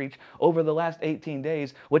message I preach over the last 18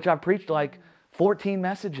 days, which I've preached like 14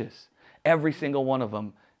 messages. Every single one of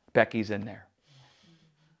them, Becky's in there.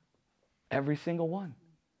 Every single one.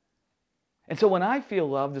 And so when I feel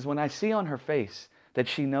loved is when I see on her face that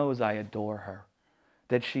she knows I adore her,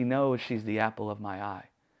 that she knows she's the apple of my eye.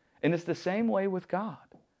 And it's the same way with God.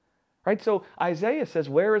 Right? So Isaiah says,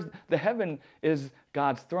 where is the heaven is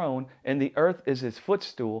God's throne and the earth is his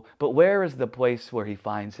footstool, but where is the place where he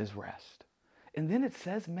finds his rest? And then it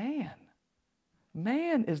says man.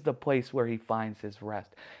 Man is the place where he finds his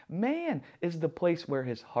rest. Man is the place where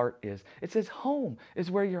his heart is. It says home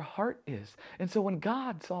is where your heart is. And so when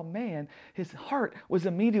God saw man, his heart was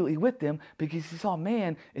immediately with them because he saw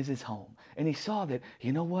man is his home. And he saw that,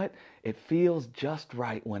 you know what? It feels just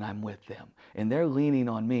right when I'm with them. And they're leaning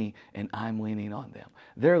on me and I'm leaning on them.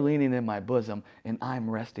 They're leaning in my bosom and I'm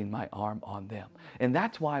resting my arm on them. And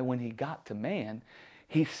that's why when he got to man,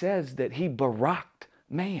 he says that he baraked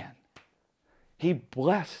man. He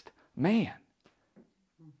blessed man.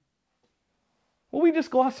 Well, we just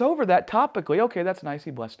gloss over that topically. Okay, that's nice. He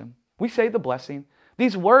blessed him. We say the blessing.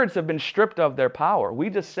 These words have been stripped of their power. We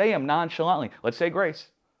just say them nonchalantly. Let's say grace.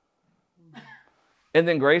 And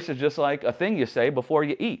then grace is just like a thing you say before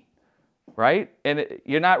you eat, right? And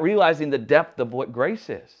you're not realizing the depth of what grace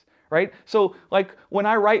is, right? So like when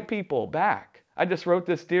I write people back, I just wrote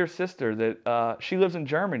this dear sister that she lives in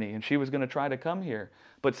Germany and she was going to try to come here.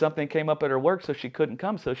 But something came up at her work, so she couldn't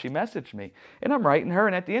come, so she messaged me. And I'm writing her,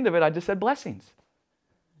 and at the end of it, I just said blessings.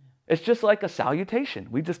 It's just like a salutation.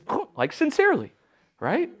 We just, like sincerely,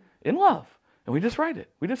 right? In love. And we just write it.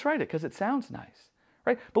 We just write it because it sounds nice,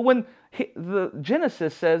 right? But when the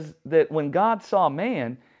Genesis says that when God saw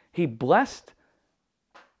man, he blessed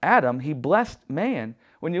Adam, he blessed man.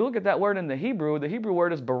 When you look at that word in the Hebrew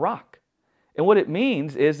word is barak. And what it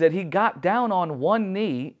means is that he got down on one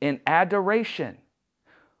knee in adoration.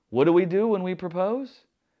 What do we do when we propose?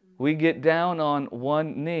 We get down on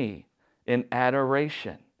one knee in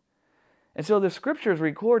adoration. And so the scripture is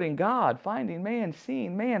recording God finding man,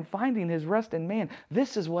 seeing man, finding his rest in man.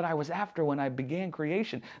 This is what I was after when I began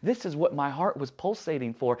creation. This is what my heart was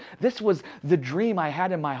pulsating for. This was the dream I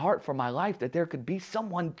had in my heart for my life, that there could be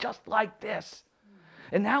someone just like this.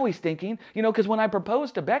 And now he's thinking, because when I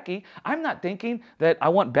proposed to Becky, I'm not thinking that I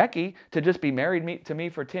want Becky to just be married to me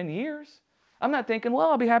for 10 years. I'm not thinking,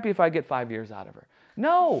 well, I'll be happy if I get 5 years out of her.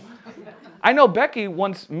 No. I know Becky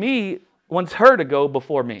wants her to go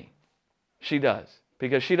before me. She does.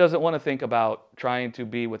 Because she doesn't want to think about trying to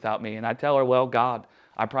be without me. And I tell her, well, God,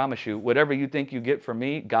 I promise you, whatever you think you get from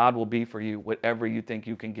me, God will be for you. Whatever you think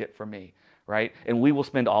you can get from me. Right? And we will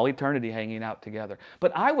spend all eternity hanging out together.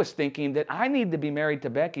 But I was thinking that I need to be married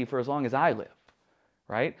to Becky for as long as I live.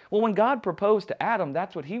 Right? Well, when God proposed to Adam,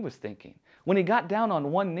 that's what he was thinking. When he got down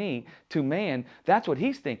on one knee to man, that's what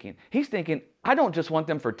he's thinking. He's thinking, I don't just want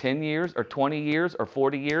them for 10 years or 20 years or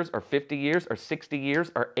 40 years or 50 years or 60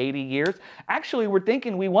 years or 80 years. Actually, we're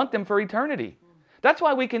thinking we want them for eternity. That's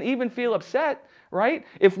why we can even feel upset, right,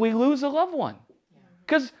 if we lose a loved one.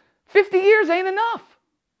 Because 50 years ain't enough.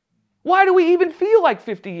 Why do we even feel like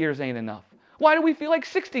 50 years ain't enough? Why do we feel like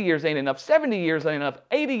 60 years ain't enough, 70 years ain't enough,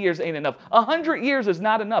 80 years ain't enough, 100 years is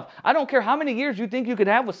not enough? I don't care how many years you think you could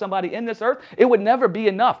have with somebody in this earth, it would never be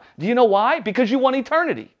enough. Do you know why? Because you want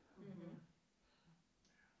eternity.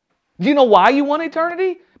 Do you know why you want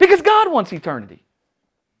eternity? Because God wants eternity.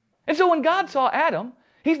 And so when God saw Adam,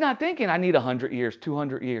 he's not thinking, I need 100 years,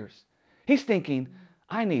 200 years. He's thinking,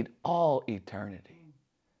 I need all eternity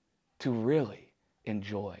to really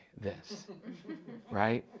enjoy this,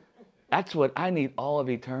 right? That's what I need, all of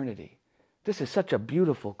eternity. This is such a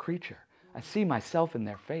beautiful creature. I see myself in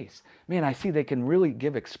their face. Man, I see they can really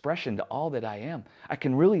give expression to all that I am. I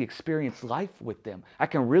can really experience life with them. I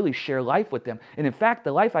can really share life with them. And in fact,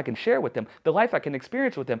 the life I can share with them, the life I can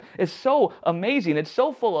experience with them is so amazing. It's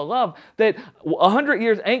so full of love that 100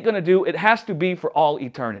 years ain't going to do. It has to be for all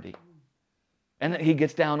eternity. And he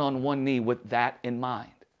gets down on one knee with that in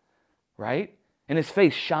mind, right? And his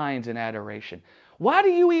face shines in adoration. Why do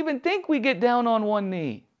you even think we get down on one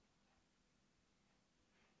knee?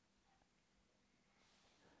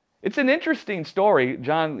 It's an interesting story.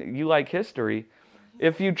 John, you like history.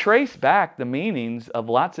 If you trace back the meanings of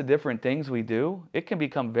lots of different things we do, it can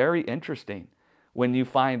become very interesting when you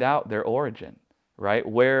find out their origin, right?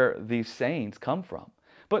 Where these sayings come from.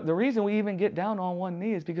 But the reason we even get down on one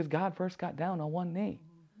knee is because God first got down on one knee.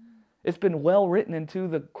 It's been well written into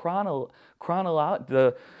the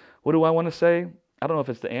what do I want to say? I don't know if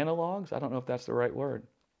it's the analogs. I don't know if that's the right word.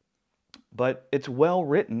 But it's well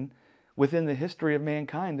written within the history of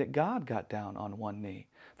mankind that God got down on one knee.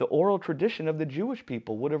 The oral tradition of the Jewish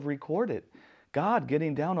people would have recorded God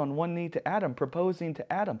getting down on one knee to Adam, proposing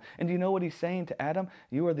to Adam. And do you know what he's saying to Adam?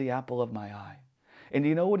 You are the apple of my eye. And do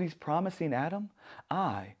you know what he's promising Adam?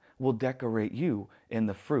 I will decorate you in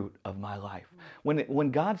the fruit of my life.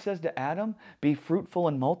 When God says to Adam, be fruitful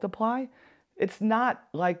and multiply, it's not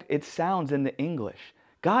like it sounds in the English.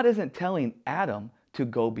 God isn't telling Adam to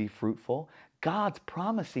go be fruitful. God's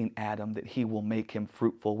promising Adam that he will make him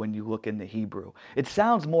fruitful when you look in the Hebrew. It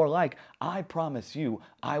sounds more like, I promise you,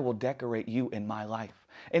 I will decorate you in my life.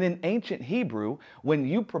 And in ancient Hebrew, when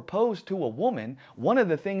you propose to a woman, one of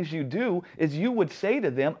the things you do is you would say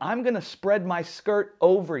to them, I'm going to spread my skirt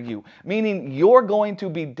over you, meaning you're going to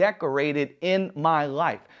be decorated in my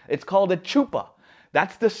life. It's called a chuppah.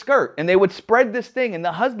 That's the skirt. And they would spread this thing, and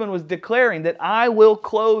the husband was declaring that I will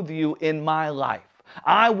clothe you in my life.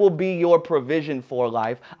 I will be your provision for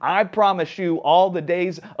life. I promise you all the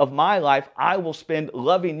days of my life, I will spend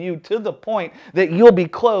loving you to the point that you'll be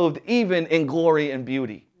clothed even in glory and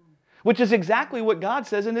beauty. Which is exactly what God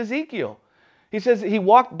says in Ezekiel. He says he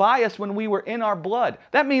walked by us when we were in our blood.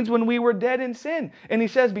 That means when we were dead in sin. And he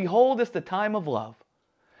says, behold, it's the time of love.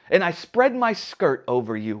 And I spread my skirt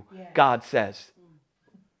over you, God says.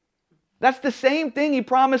 That's the same thing he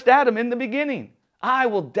promised Adam in the beginning. I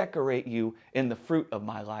will decorate you in the fruit of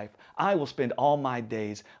my life. I will spend all my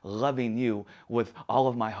days loving you with all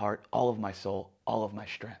of my heart, all of my soul, all of my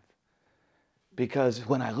strength. Because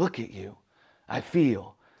when I look at you, I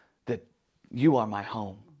feel that you are my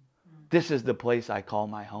home. This is the place I call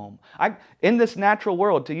my home. In this natural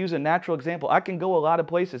world, to use a natural example, I can go a lot of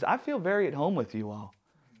places. I feel very at home with you all.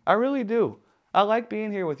 I really do. I like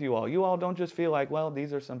being here with you all. You all don't just feel like, well,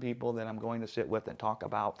 these are some people that I'm going to sit with and talk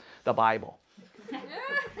about the Bible.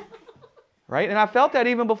 Right? And I felt that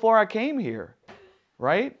even before I came here.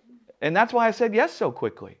 Right? And that's why I said yes so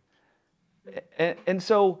quickly. And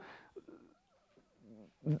so,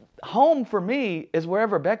 home for me is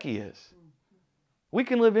wherever Becky is. We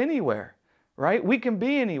can live anywhere. Right? We can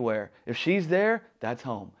be anywhere. If she's there, that's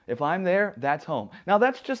home. If I'm there, that's home. Now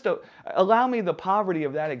that's just allow me the poverty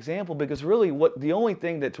of that example, because really the only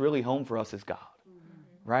thing that's really home for us is God.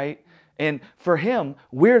 Right? And for him,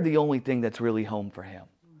 we're the only thing that's really home for him.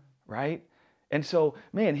 Right? And so,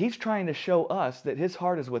 man, he's trying to show us that his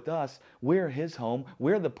heart is with us. We're his home.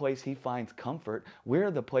 We're the place he finds comfort.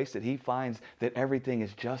 We're the place that he finds that everything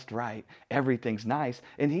is just right. Everything's nice.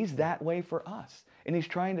 And he's that way for us. And he's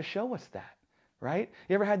trying to show us that. Right?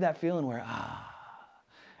 You ever had that feeling where,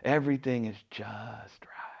 everything is just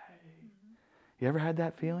right? You ever had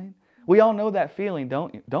that feeling? We all know that feeling,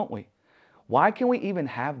 don't we? Why can we even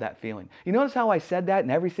have that feeling? You notice how I said that and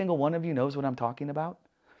every single one of you knows what I'm talking about?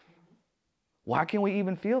 Why can we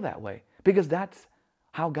even feel that way? Because that's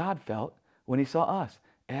how God felt when he saw us.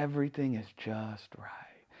 Everything is just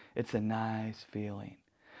right. It's a nice feeling.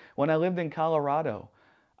 When I lived in Colorado,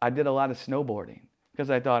 I did a lot of snowboarding. Because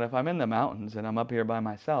I thought, if I'm in the mountains and I'm up here by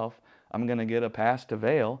myself, I'm going to get a pass to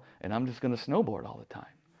Vail, and I'm just going to snowboard all the time,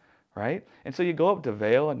 right? And so you go up to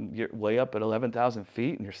Vail, and you're way up at 11,000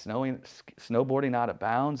 feet, and you're snowboarding out of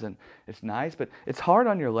bounds, and it's nice, but it's hard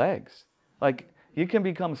on your legs. Like, you can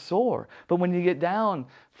become sore. But when you get down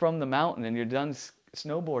from the mountain and you're done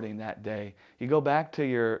snowboarding that day, you go back to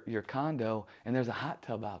your condo, and there's a hot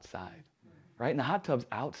tub outside, right? And the hot tub's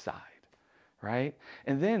outside, right?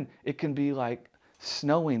 And then it can be like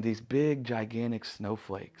snowing, these big, gigantic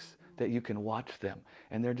snowflakes that you can watch them.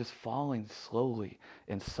 And they're just falling slowly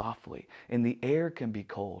and softly. And the air can be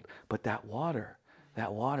cold, but that water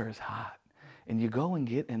is hot. And you go and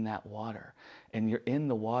get in that water. And you're in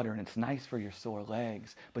the water, and it's nice for your sore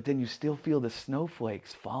legs. But then you still feel the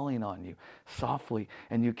snowflakes falling on you softly.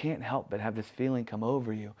 And you can't help but have this feeling come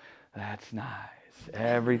over you. That's nice.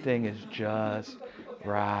 Everything is just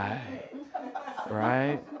right.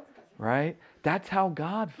 Right? Right? That's how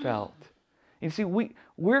God felt. You see,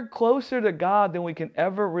 we're closer to God than we can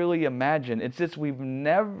ever really imagine. It's just we've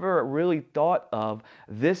never really thought of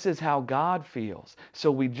this is how God feels.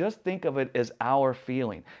 So we just think of it as our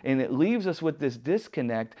feeling. And it leaves us with this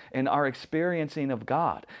disconnect in our experiencing of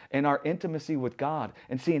God and our intimacy with God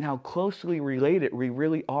and seeing how closely related we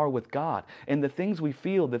really are with God. And the things we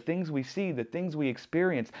feel, the things we see, the things we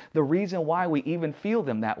experience, the reason why we even feel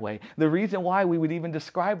them that way, the reason why we would even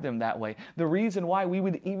describe them that way, the reason why we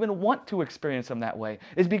would even want to experience them that way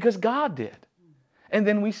is because God did. And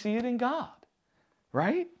then we see it in God,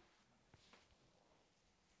 right?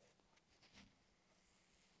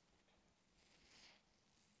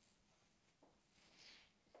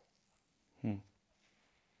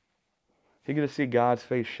 He could see God's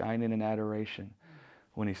face shining in adoration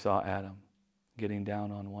when he saw Adam getting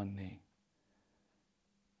down on one knee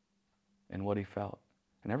and what he felt.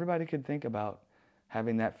 And everybody could think about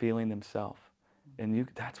having that feeling themselves. And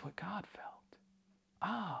that's what God felt.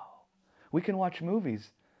 Oh, we can watch movies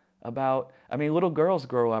about, little girls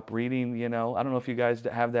grow up reading, I don't know if you guys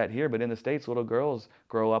have that here, but in the States, little girls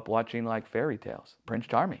grow up watching like fairy tales, Prince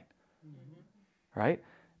Charming, right?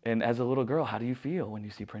 And as a little girl, how do you feel when you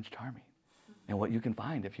see Prince Charming? And what you can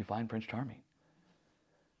find if you find Prince Charming?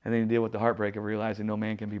 And then you deal with the heartbreak of realizing no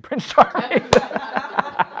man can be Prince Charming.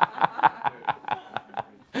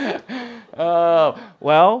 Oh,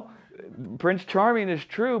 Well, Prince Charming is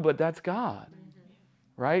true, but that's God,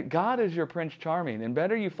 right? God is your Prince Charming. And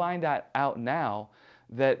better you find that out now,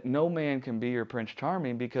 that no man can be your Prince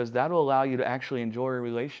Charming, because that'll allow you to actually enjoy a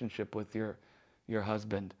relationship with your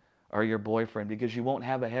husband or your boyfriend, because you won't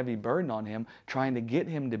have a heavy burden on him trying to get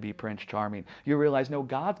him to be Prince Charming. You realize, no,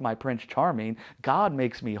 God's my Prince Charming. God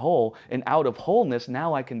makes me whole, and out of wholeness,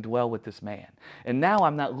 now I can dwell with this man. And now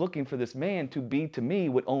I'm not looking for this man to be to me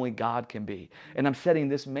what only God can be. And I'm setting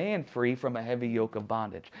this man free from a heavy yoke of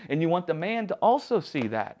bondage. And you want the man to also see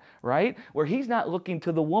that, right? Where he's not looking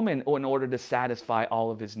to the woman in order to satisfy all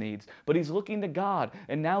of his needs, but he's looking to God,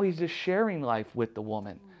 and now he's just sharing life with the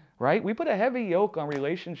woman. Right? We put a heavy yoke on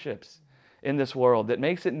relationships in this world that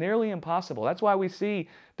makes it nearly impossible. That's why we see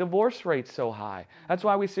divorce rates so high. That's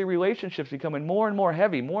why we see relationships becoming more and more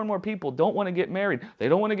heavy. More and more people don't want to get married. They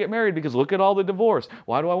don't want to get married because look at all the divorce.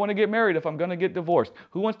 Why do I want to get married if I'm going to get divorced?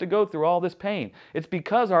 Who wants to go through all this pain? It's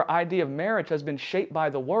because our idea of marriage has been shaped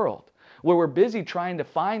by the world, where we're busy trying to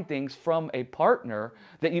find things from a partner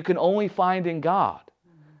that you can only find in God.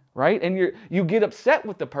 Right? And you get upset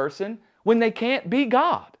with the person when they can't be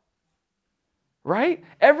God. Right?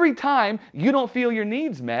 Every time you don't feel your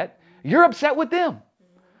needs met, you're upset with them.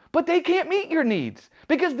 But they can't meet your needs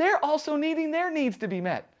because they're also needing their needs to be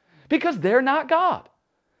met because they're not God.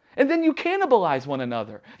 And then you cannibalize one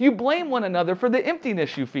another. You blame one another for the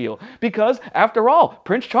emptiness you feel because, after all,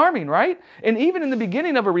 Prince Charming, right? And even in the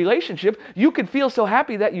beginning of a relationship, you could feel so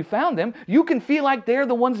happy that you found them. You can feel like they're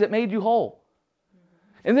the ones that made you whole.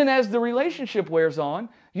 And then as the relationship wears on,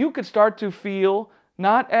 you could start to feel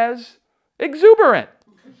not as exuberant.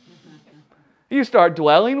 You start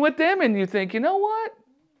dwelling with them and you think, you know what?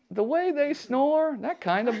 The way they snore, that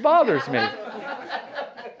kind of bothers me.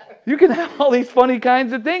 You can have all these funny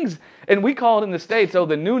kinds of things. And we call it in the States, oh,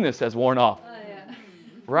 the newness has worn off. Oh, yeah.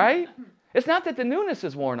 Right? It's not that the newness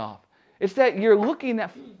is worn off. It's that you're looking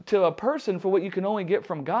to a person for what you can only get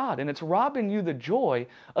from God. And it's robbing you the joy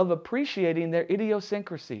of appreciating their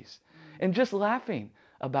idiosyncrasies and just laughing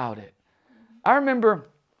about it. I remember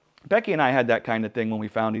Becky and I had that kind of thing when we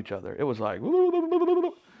found each other. It was like,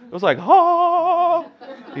 ah,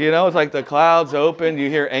 it's like the clouds open,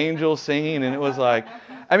 you hear angels singing, and it was like,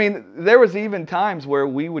 there was even times where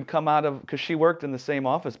we would come out of, because she worked in the same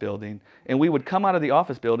office building, and we would come out of the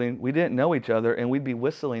office building, we didn't know each other, and we'd be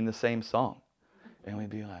whistling the same song. And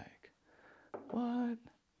we'd be like, what?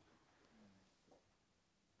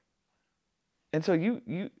 And so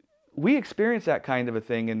we experienced that kind of a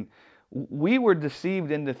thing, and we were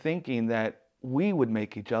deceived into thinking that we would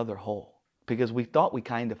make each other whole because we thought we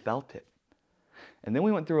kind of felt it. And then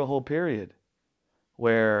we went through a whole period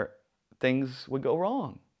where things would go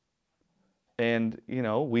wrong. And,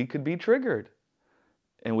 we could be triggered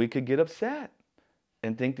and we could get upset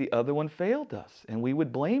and think the other one failed us. And we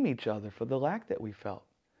would blame each other for the lack that we felt.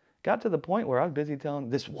 Got to the point where I was busy telling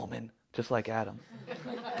this woman, just like Adam,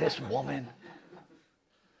 this woman.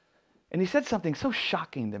 And he said something so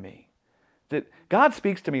shocking to me. That God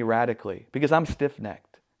speaks to me radically because I'm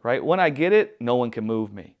stiff-necked, right? When I get it, no one can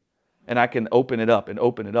move me. And I can open it up and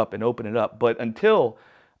open it up and open it up. But until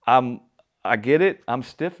I get it, I'm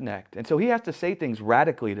stiff-necked. And so he has to say things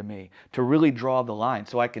radically to me to really draw the line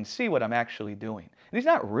so I can see what I'm actually doing. And he's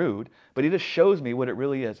not rude, but he just shows me what it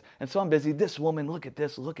really is. And so I'm busy, this woman, look at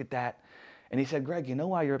this, look at that. And he said, Greg, you know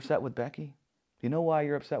why you're upset with Becky? You know why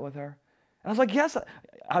you're upset with her? And I was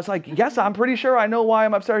like, yes, I'm pretty sure I know why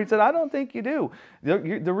I'm upset. He said, I don't think you do.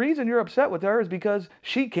 The reason you're upset with her is because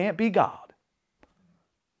she can't be God.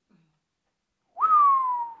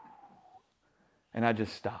 And I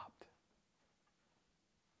just stopped.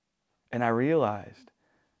 And I realized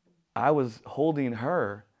I was holding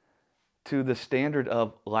her to the standard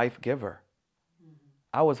of life giver.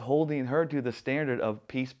 I was holding her to the standard of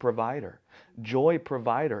peace provider, joy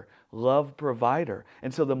provider, love provider.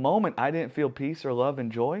 And so the moment I didn't feel peace or love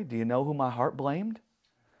and joy, do you know who my heart blamed?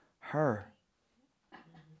 Her.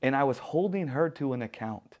 And I was holding her to an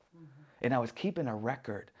account. And I was keeping a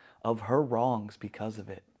record of her wrongs because of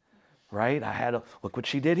it. Right? I had look what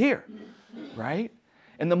she did here. Right?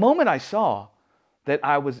 And the moment I saw that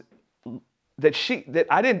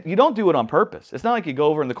you don't do it on purpose. It's not like you go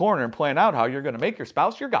over in the corner and plan out how you're going to make your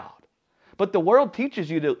spouse your God. But the world teaches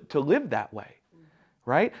you to live that way.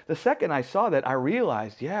 Right? The second I saw that, I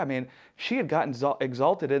realized, she had gotten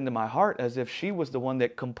exalted into my heart as if she was the one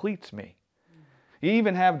that completes me. You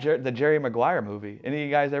even have the Jerry Maguire movie. Any of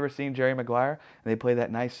you guys ever seen Jerry Maguire? And they play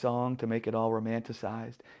that nice song to make it all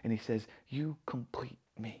romanticized. And he says, you complete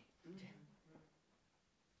me.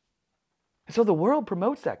 So the world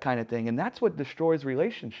promotes that kind of thing, and that's what destroys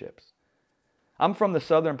relationships. I'm from the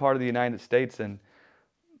southern part of the United States, and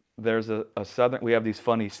there's a southern, we have these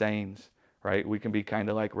funny sayings, right? We can be kind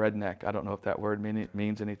of like redneck. I don't know if that word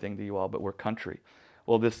means anything to you all, but we're country.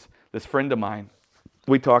 Well, this friend of mine,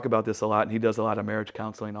 we talk about this a lot, and he does a lot of marriage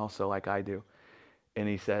counseling also, like I do. And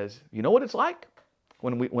he says, you know what it's like?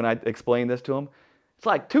 When I explain this to him, it's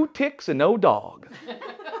like 2 ticks and no dog.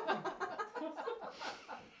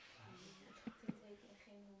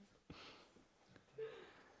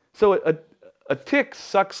 So a tick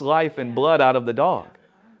sucks life and blood out of the dog.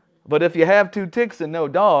 But if you have 2 ticks and no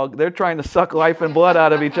dog, they're trying to suck life and blood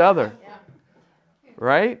out of each other.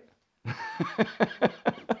 Right?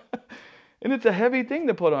 And it's a heavy thing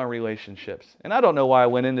to put on relationships. And I don't know why I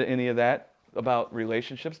went into any of that about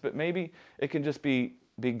relationships, but maybe it can just be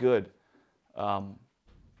good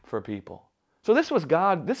for people. So this was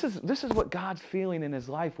God. This is what God's feeling in his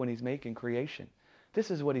life when he's making creation. This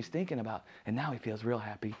is what he's thinking about. And now he feels real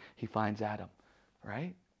happy. He finds Adam,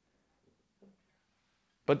 right?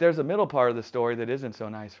 But there's a middle part of the story that isn't so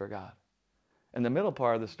nice for God. And the middle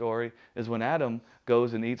part of the story is when Adam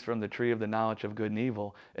goes and eats from the tree of the knowledge of good and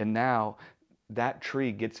evil, and now that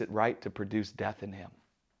tree gets it right to produce death in him.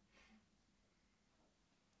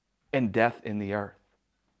 And death in the earth.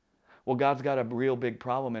 Well, God's got a real big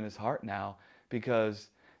problem in his heart now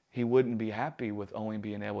because he wouldn't be happy with only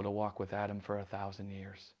being able to walk with Adam for 1,000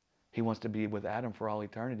 years. He wants to be with Adam for all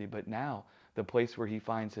eternity. But now, the place where he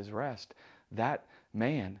finds his rest, that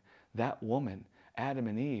man, that woman, Adam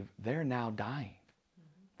and Eve, they're now dying.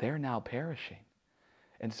 They're now perishing.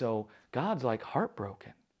 And so God's like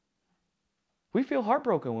heartbroken. We feel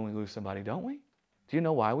heartbroken when we lose somebody, don't we? Do you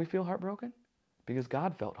know why we feel heartbroken? Because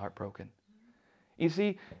God felt heartbroken. You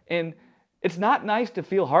see, and it's not nice to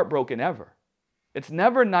feel heartbroken ever. It's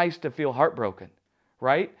never nice to feel heartbroken,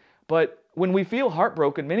 right? But when we feel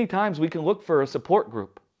heartbroken, many times we can look for a support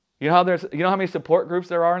group. You know how many support groups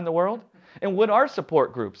there are in the world? And what are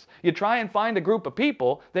support groups? You try and find a group of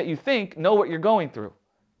people that you think know what you're going through.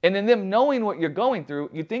 And in them knowing what you're going through,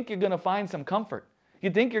 you think you're going to find some comfort. You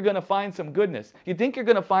think you're going to find some goodness. You think you're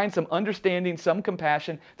going to find some understanding, some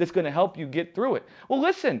compassion that's going to help you get through it. Well,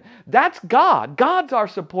 listen, that's God. God's our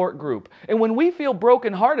support group. And when we feel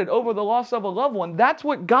brokenhearted over the loss of a loved one, that's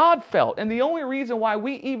what God felt. And the only reason why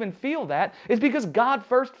we even feel that is because God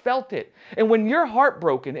first felt it. And when you're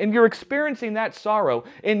heartbroken and you're experiencing that sorrow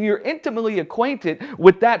and you're intimately acquainted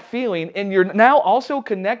with that feeling and you're now also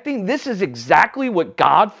connecting, this is exactly what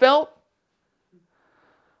God felt.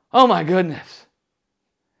 Oh my goodness.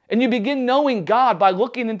 And you begin knowing God by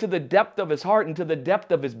looking into the depth of his heart, into the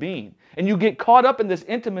depth of his being. And you get caught up in this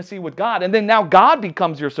intimacy with God. And then now God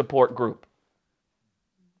becomes your support group.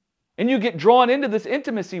 And you get drawn into this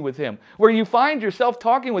intimacy with him, where you find yourself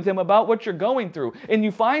talking with him about what you're going through. And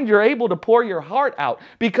you find you're able to pour your heart out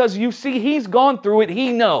because you see he's gone through it,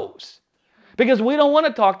 he knows. Because we don't want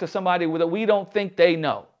to talk to somebody that we don't think they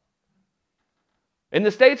know. In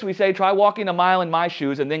the States, we say, try walking a mile in my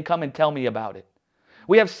shoes and then come and tell me about it.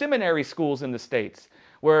 We have seminary schools in the States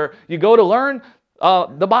where you go to learn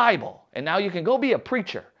the Bible, and now you can go be a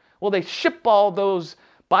preacher. Well, they ship all those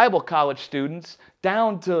Bible college students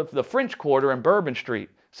down to the French Quarter and Bourbon Street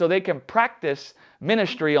so they can practice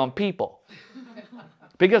ministry on people.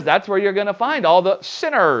 Because that's where you're going to find all the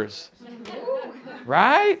sinners,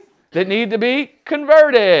 right? That need to be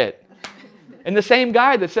converted. And the same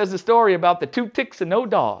guy that says the story about the 2 ticks and no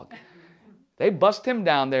dog, they bust him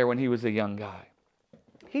down there when he was a young guy.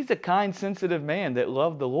 He's a kind, sensitive man that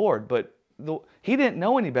loved the Lord, but he didn't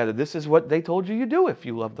know any better. This is what they told you do if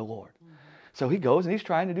you love the Lord. So he goes and he's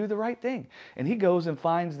trying to do the right thing. And he goes and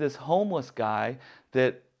finds this homeless guy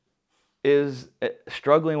that is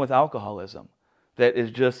struggling with alcoholism, that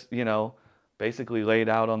is just, basically laid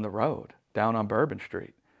out on the road, down on Bourbon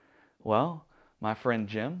Street. Well, my friend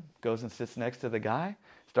Jim goes and sits next to the guy,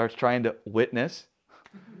 starts trying to witness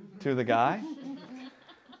to the guy.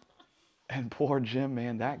 And poor Jim,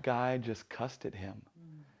 man, that guy just cussed at him.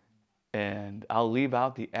 And I'll leave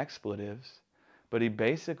out the expletives, but he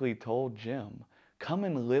basically told Jim, come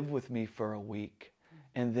and live with me for a week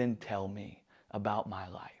and then tell me about my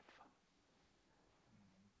life.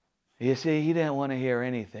 You see, he didn't want to hear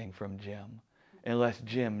anything from Jim unless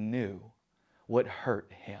Jim knew what hurt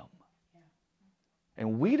him.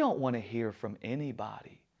 And we don't want to hear from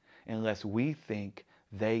anybody unless we think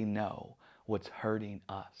they know what's hurting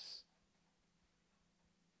us.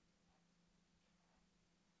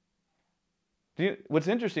 What's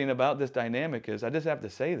interesting about this dynamic is, I just have to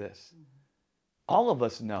say this, all of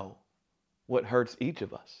us know what hurts each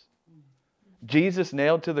of us. Jesus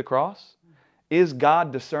nailed to the cross, is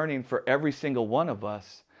God discerning for every single one of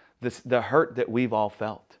us the hurt that we've all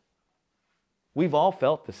felt? We've all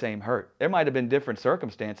felt the same hurt. There might have been different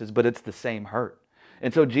circumstances, but it's the same hurt.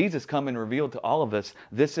 And so Jesus come and revealed to all of us,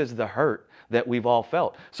 this is the hurt that we've all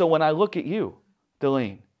felt. So when I look at you,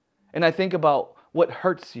 Delene, and I think about what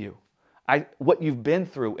hurts you, what you've been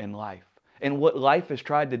through in life, and what life has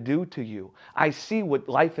tried to do to you, I see what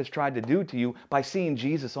life has tried to do to you by seeing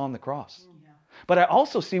Jesus on the cross. But I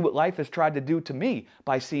also see what life has tried to do to me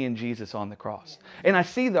by seeing Jesus on the cross. And I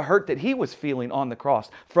see the hurt that he was feeling on the cross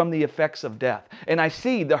from the effects of death. And I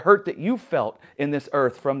see the hurt that you felt in this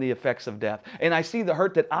earth from the effects of death. And I see the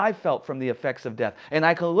hurt that I felt from the effects of death. And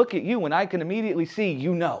I can look at you and I can immediately see,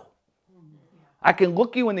 you know. I can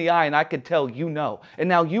look you in the eye and I can tell you know. And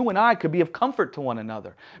now you and I could be of comfort to one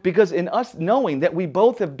another. Because in us knowing that we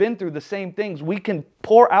both have been through the same things, we can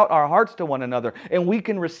pour out our hearts to one another. And we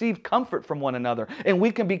can receive comfort from one another. And we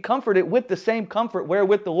can be comforted with the same comfort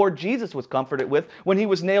wherewith the Lord Jesus was comforted with when he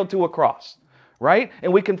was nailed to a cross. Right?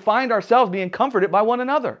 And we can find ourselves being comforted by one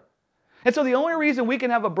another. And so the only reason we can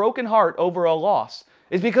have a broken heart over a loss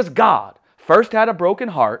is because God first had a broken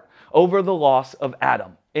heart over the loss of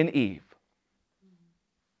Adam and Eve.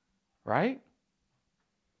 Right?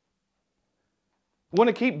 We want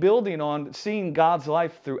to keep building on seeing God's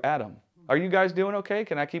life through Adam. Are you guys doing okay?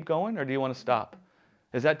 Can I keep going or do you want to stop?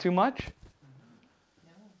 Is that too much?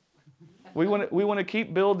 We want to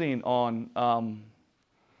keep building on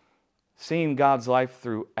seeing God's life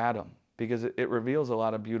through Adam because it reveals a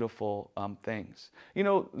lot of beautiful things. You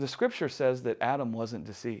know, the scripture says that Adam wasn't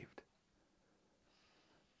deceived.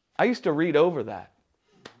 I used to read over that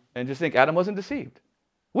and just think Adam wasn't deceived.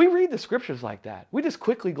 We read the scriptures like that. We just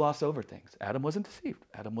quickly gloss over things. Adam wasn't deceived.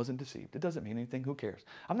 Adam wasn't deceived. It doesn't mean anything. Who cares?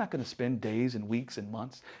 I'm not going to spend days and weeks and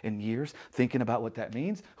months and years thinking about what that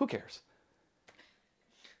means. Who cares?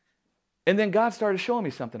 And then God started showing me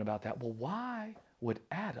something about that. Well, why would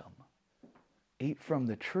Adam eat from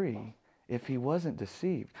the tree if he wasn't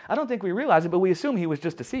deceived? I don't think we realize it, but we assume he was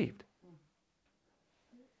just deceived.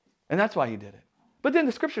 And that's why he did it. But then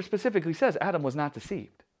the scripture specifically says Adam was not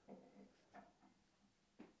deceived.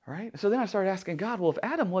 Right? So then I started asking God, well, if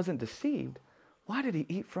Adam wasn't deceived, why did he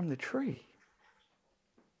eat from the tree?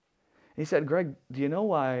 And he said, Greg, do you know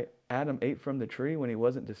why Adam ate from the tree when he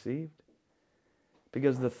wasn't deceived?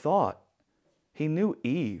 Because he knew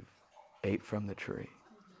Eve ate from the tree.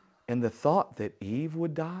 And the thought that Eve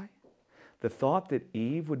would die, the thought that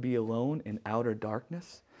Eve would be alone in outer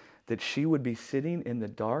darkness, that she would be sitting in the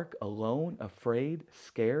dark, alone, afraid,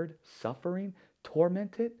 scared, suffering,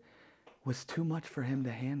 tormented, was too much for him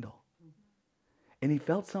to handle. And he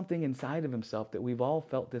felt something inside of himself that we've all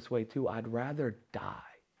felt this way too. I'd rather die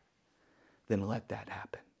than let that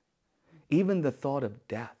happen. Even the thought of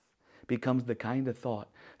death becomes the kind of thought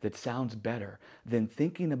that sounds better than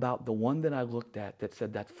thinking about the one that I looked at that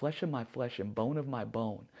said, that's flesh of my flesh and bone of my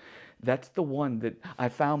bone. That's the one that I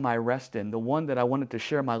found my rest in, the one that I wanted to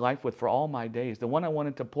share my life with for all my days, the one I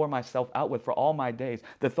wanted to pour myself out with for all my days.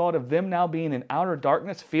 The thought of them now being in outer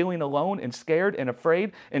darkness, feeling alone and scared and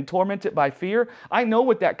afraid and tormented by fear, I know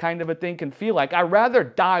what that kind of a thing can feel like. I'd rather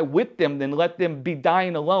die with them than let them be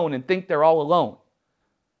dying alone and think they're all alone.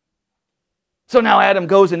 So now Adam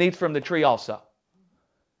goes and eats from the tree also.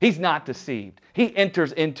 He's not deceived. He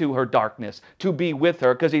enters into her darkness to be with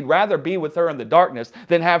her because he'd rather be with her in the darkness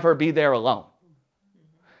than have her be there alone.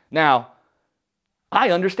 Now, I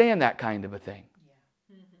understand that kind of a thing.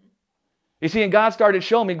 You see, and God started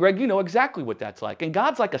showing me, Greg, you know exactly what that's like. And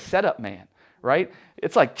God's like a setup man, right?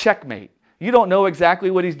 It's like checkmate. You don't know exactly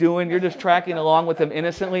what he's doing. You're just tracking along with him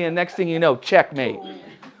innocently. And next thing you know, checkmate.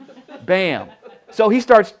 Bam. So he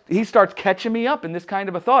starts catching me up in this kind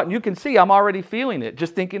of a thought. And you can see I'm already feeling it,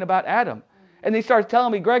 just thinking about Adam. And he starts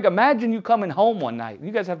telling me, Greg, imagine you coming home one night.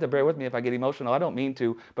 You guys have to bear with me if I get emotional. I don't mean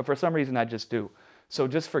to, but for some reason I just do. So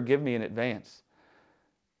just forgive me in advance.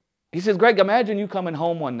 He says, Greg, imagine you coming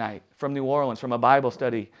home one night from New Orleans, from a Bible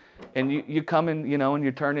study, and you come in, and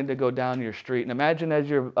you're turning to go down your street. And imagine as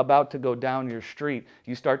you're about to go down your street,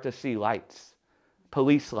 you start to see lights,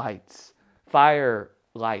 police lights, fire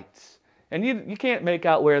lights. And you can't make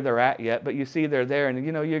out where they're at yet, but you see they're there. And,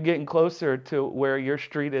 you're getting closer to where your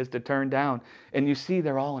street is to turn down. And you see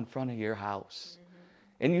they're all in front of your house.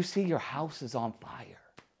 And you see your house is on fire.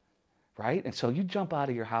 Right? And so you jump out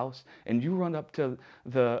of your house and you run up to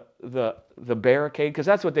the barricade. Because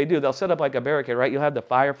that's what they do. They'll set up like a barricade, right? You'll have the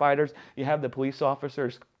firefighters. You have the police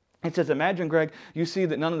officers. It says, imagine, Greg, you see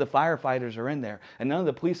that none of the firefighters are in there and none of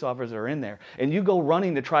the police officers are in there. And you go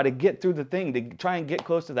running to try to get through the thing, to try and get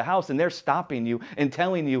close to the house, and they're stopping you and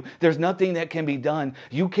telling you there's nothing that can be done.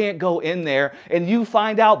 You can't go in there, and you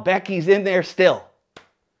find out Becky's in there still.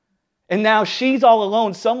 And now she's all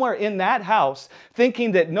alone somewhere in that house,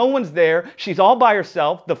 thinking that no one's there. She's all by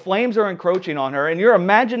herself. The flames are encroaching on her. And you're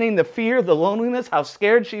imagining the fear, the loneliness, how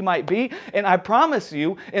scared she might be. And I promise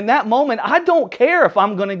you, in that moment, I don't care if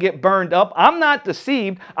I'm going to get burned up. I'm not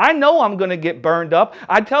deceived. I know I'm going to get burned up.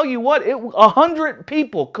 I tell you what, 100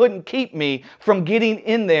 people couldn't keep me from getting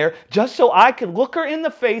in there just so I could look her in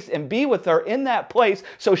the face and be with her in that place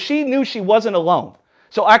so she knew she wasn't alone.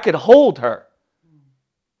 So I could hold her.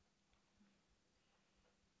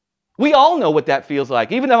 We all know what that feels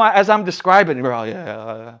like. Even though as I'm describing it, we're all,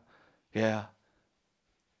 yeah.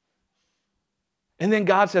 And then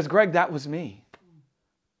God says, Greg, that was me.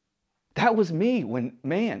 That was me when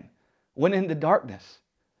man went into darkness.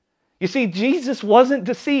 You see, Jesus wasn't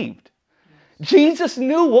deceived. Jesus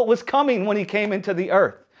knew what was coming when he came into the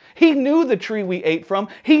earth. He knew the tree we ate from.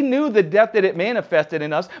 He knew the death that it manifested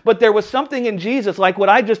in us. But there was something in Jesus, like what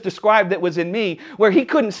I just described, that was in me, where he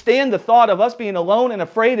couldn't stand the thought of us being alone and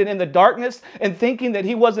afraid and in the darkness and thinking that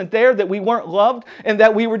he wasn't there, that we weren't loved, and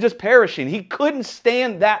that we were just perishing. He couldn't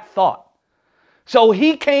stand that thought. So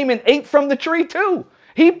he came and ate from the tree too.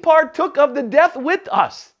 He partook of the death with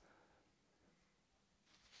us.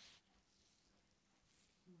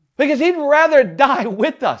 Because he'd rather die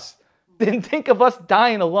with us than think of us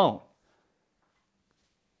dying alone.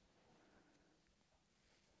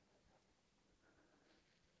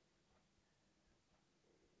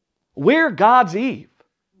 We're God's Eve.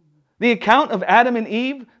 The account of Adam and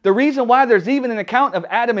Eve, the reason why there's even an account of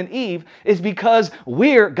Adam and Eve is because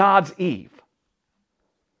we're God's Eve.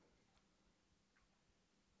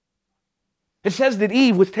 It says that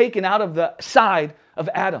Eve was taken out of the side of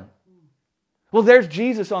Adam. Well, there's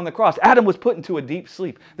Jesus on the cross. Adam was put into a deep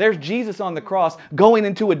sleep. There's Jesus on the cross going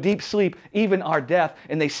into a deep sleep, even our death,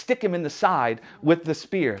 and they stick him in the side with the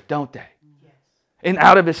spear, don't they? Yes. And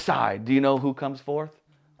out of his side, do you know who comes forth?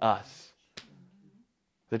 Us.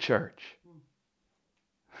 The church.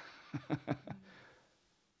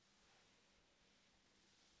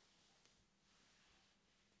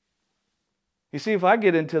 You see, if I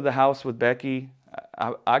get into the house with Becky,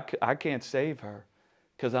 I can't save her.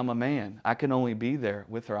 Because I'm a man. I can only be there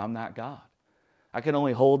with her. I'm not God. I can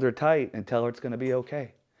only hold her tight and tell her it's going to be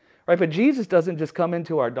okay. Right? But Jesus doesn't just come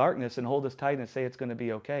into our darkness and hold us tight and say it's going to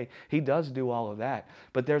be okay. He does do all of that.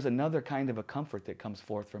 But there's another kind of a comfort that comes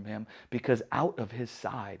forth from him, because out of his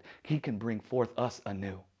side, he can bring forth us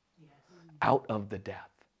anew. Yes. Out of the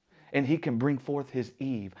death. And he can bring forth his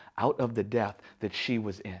Eve out of the death that she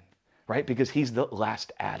was in. Right? Because he's the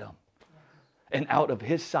last Adam. And out of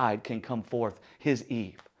his side can come forth his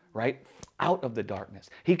Eve, right? Out of the darkness.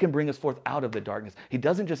 He can bring us forth out of the darkness. He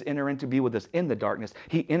doesn't just enter in to be with us in the darkness.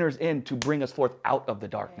 He enters in to bring us forth out of the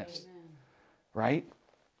darkness. Amen. Right?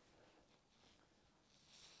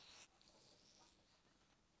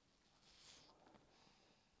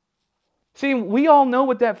 See, we all know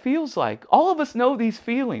what that feels like. All of us know these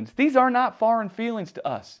feelings. These are not foreign feelings to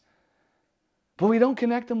us. But we don't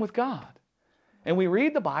connect them with God. And we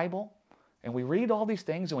read the Bible. And we read all these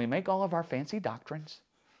things and we make all of our fancy doctrines.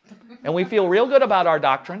 And we feel real good about our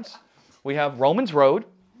doctrines. We have Romans Road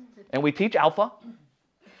and we teach Alpha.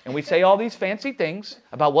 And we say all these fancy things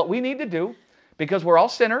about what we need to do because we're all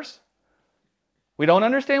sinners. We don't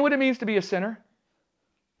understand what it means to be a sinner.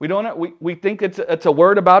 We think it's a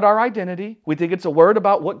word about our identity. We think it's a word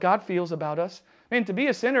about what God feels about us. Man, to be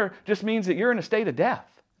a sinner just means that you're in a state of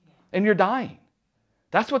death and you're dying.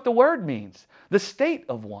 That's what the word means. The state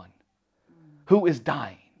of one who is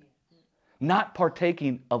dying, not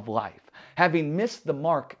partaking of life, having missed the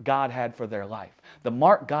mark God had for their life. The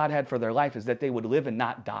mark God had for their life is that they would live and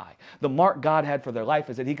not die. The mark God had for their life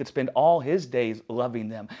is that he could spend all his days loving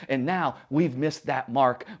them. And now we've missed that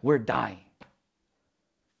mark. We're dying.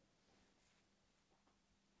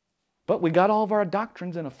 But we got all of our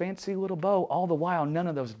doctrines in a fancy little bow. All the while, none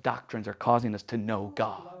of those doctrines are causing us to know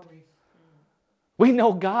God. We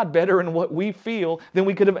know God better in what we feel than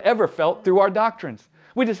we could have ever felt through our doctrines.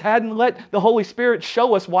 We just hadn't let the Holy Spirit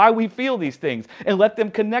show us why we feel these things and let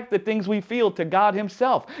them connect the things we feel to God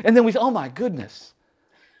himself. And then we say, oh my goodness.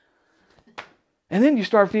 And then you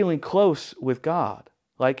start feeling close with God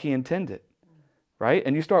like he intended, right?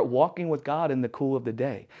 And you start walking with God in the cool of the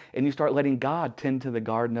day. And you start letting God tend to the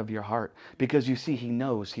garden of your heart because you see he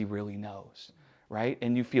knows, he really knows. Right?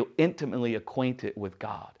 And you feel intimately acquainted with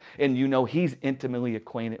God. And you know he's intimately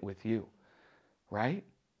acquainted with you. Right?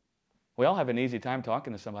 We all have an easy time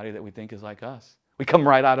talking to somebody that we think is like us. We come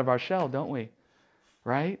right out of our shell, don't we?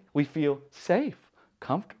 Right? We feel safe,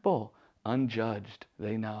 comfortable, unjudged.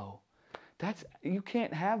 They know. You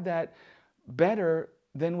can't have that better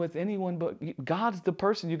than with anyone but God's the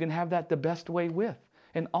person you can have that the best way with.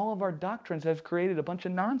 And all of our doctrines have created a bunch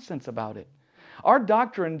of nonsense about it. Our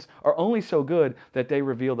doctrines are only so good that they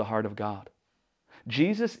reveal the heart of God.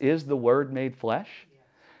 Jesus is the Word made flesh.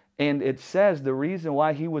 And it says the reason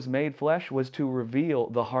why he was made flesh was to reveal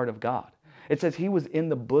the heart of God. It says he was in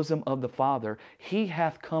the bosom of the Father. He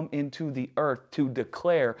hath come into the earth to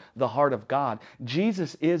declare the heart of God.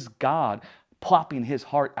 Jesus is God plopping his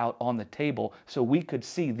heart out on the table so we could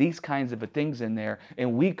see these kinds of things in there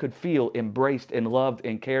and we could feel embraced and loved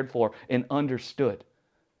and cared for and understood.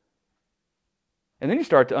 And then you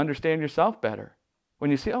start to understand yourself better.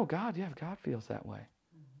 When you see, oh, God, yeah, God feels that way.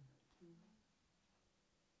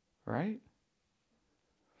 Right?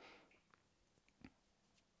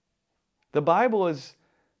 The Bible is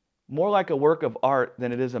more like a work of art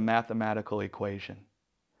than it is a mathematical equation.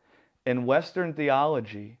 And Western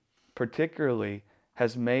theology, particularly,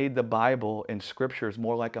 has made the Bible and scriptures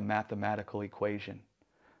more like a mathematical equation,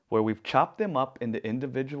 where we've chopped them up into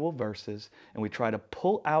individual verses and we try to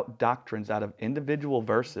pull out doctrines out of individual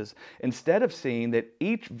verses instead of seeing that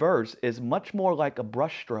each verse is much more like a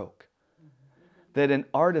brushstroke that an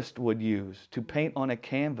artist would use to paint on a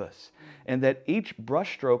canvas, and that each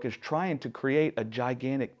brushstroke is trying to create a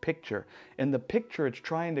gigantic picture. And the picture it's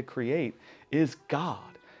trying to create is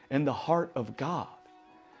God and the heart of God.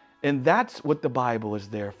 And that's what the Bible is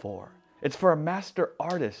there for. It's for a master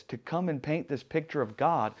artist to come and paint this picture of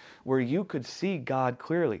God where you could see God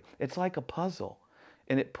clearly. It's like a puzzle.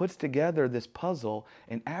 And it puts together this puzzle,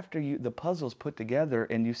 and after the puzzle's put together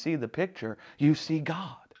and you see the picture, you see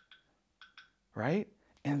God. Right?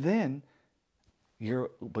 And then you're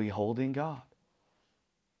beholding God.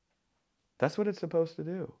 That's what it's supposed to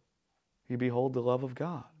do. You behold the love of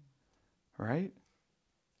God. Right?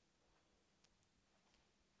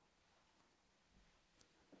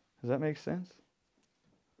 Does that make sense?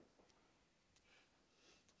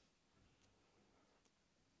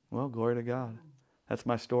 Well, glory to God. That's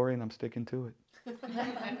my story and I'm sticking to it.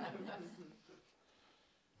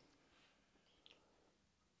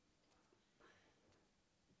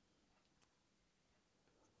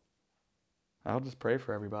 I'll just pray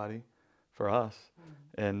for everybody, for us.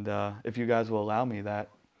 And if you guys will allow me that,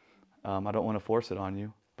 I don't want to force it on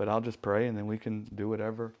you, but I'll just pray and then we can do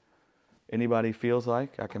whatever anybody feels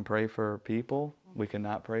like. I can pray for people. We can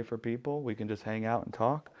not pray for people. We can just hang out and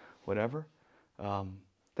talk, whatever.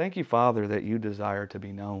 Thank you, Father, that you desire to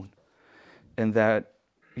be known and that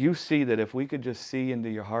you see that if we could just see into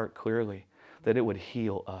your heart clearly, that it would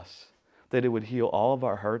heal us, that it would heal all of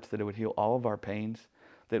our hurts, that it would heal all of our pains,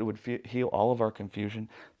 that it would heal all of our confusion.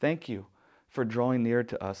 Thank you for drawing near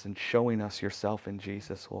to us and showing us yourself in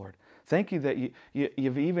Jesus, Lord. Thank you that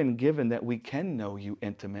you've even given that we can know you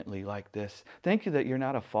intimately like this. Thank you that you're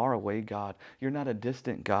not a faraway God. You're not a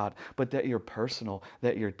distant God, but that you're personal,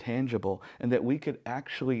 that you're tangible, and that we could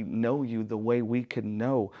actually know you the way we could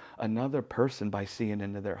know another person by seeing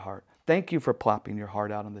into their heart. Thank you for plopping your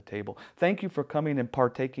heart out on the table. Thank you for coming and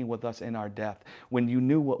partaking with us in our death when you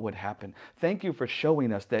knew what would happen. Thank you for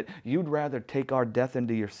showing us that you'd rather take our death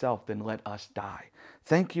into yourself than let us die.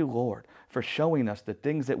 Thank you, Lord, for showing us the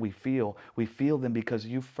things that we feel them because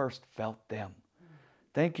you first felt them.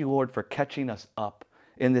 Thank you, Lord, for catching us up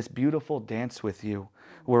in this beautiful dance with you,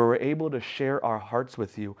 where we're able to share our hearts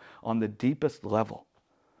with you on the deepest level.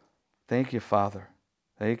 Thank you, Father.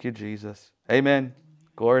 Thank you, Jesus. Amen.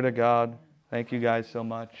 Glory to God. Thank you guys so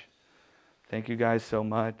much. Thank you guys so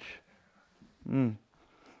much.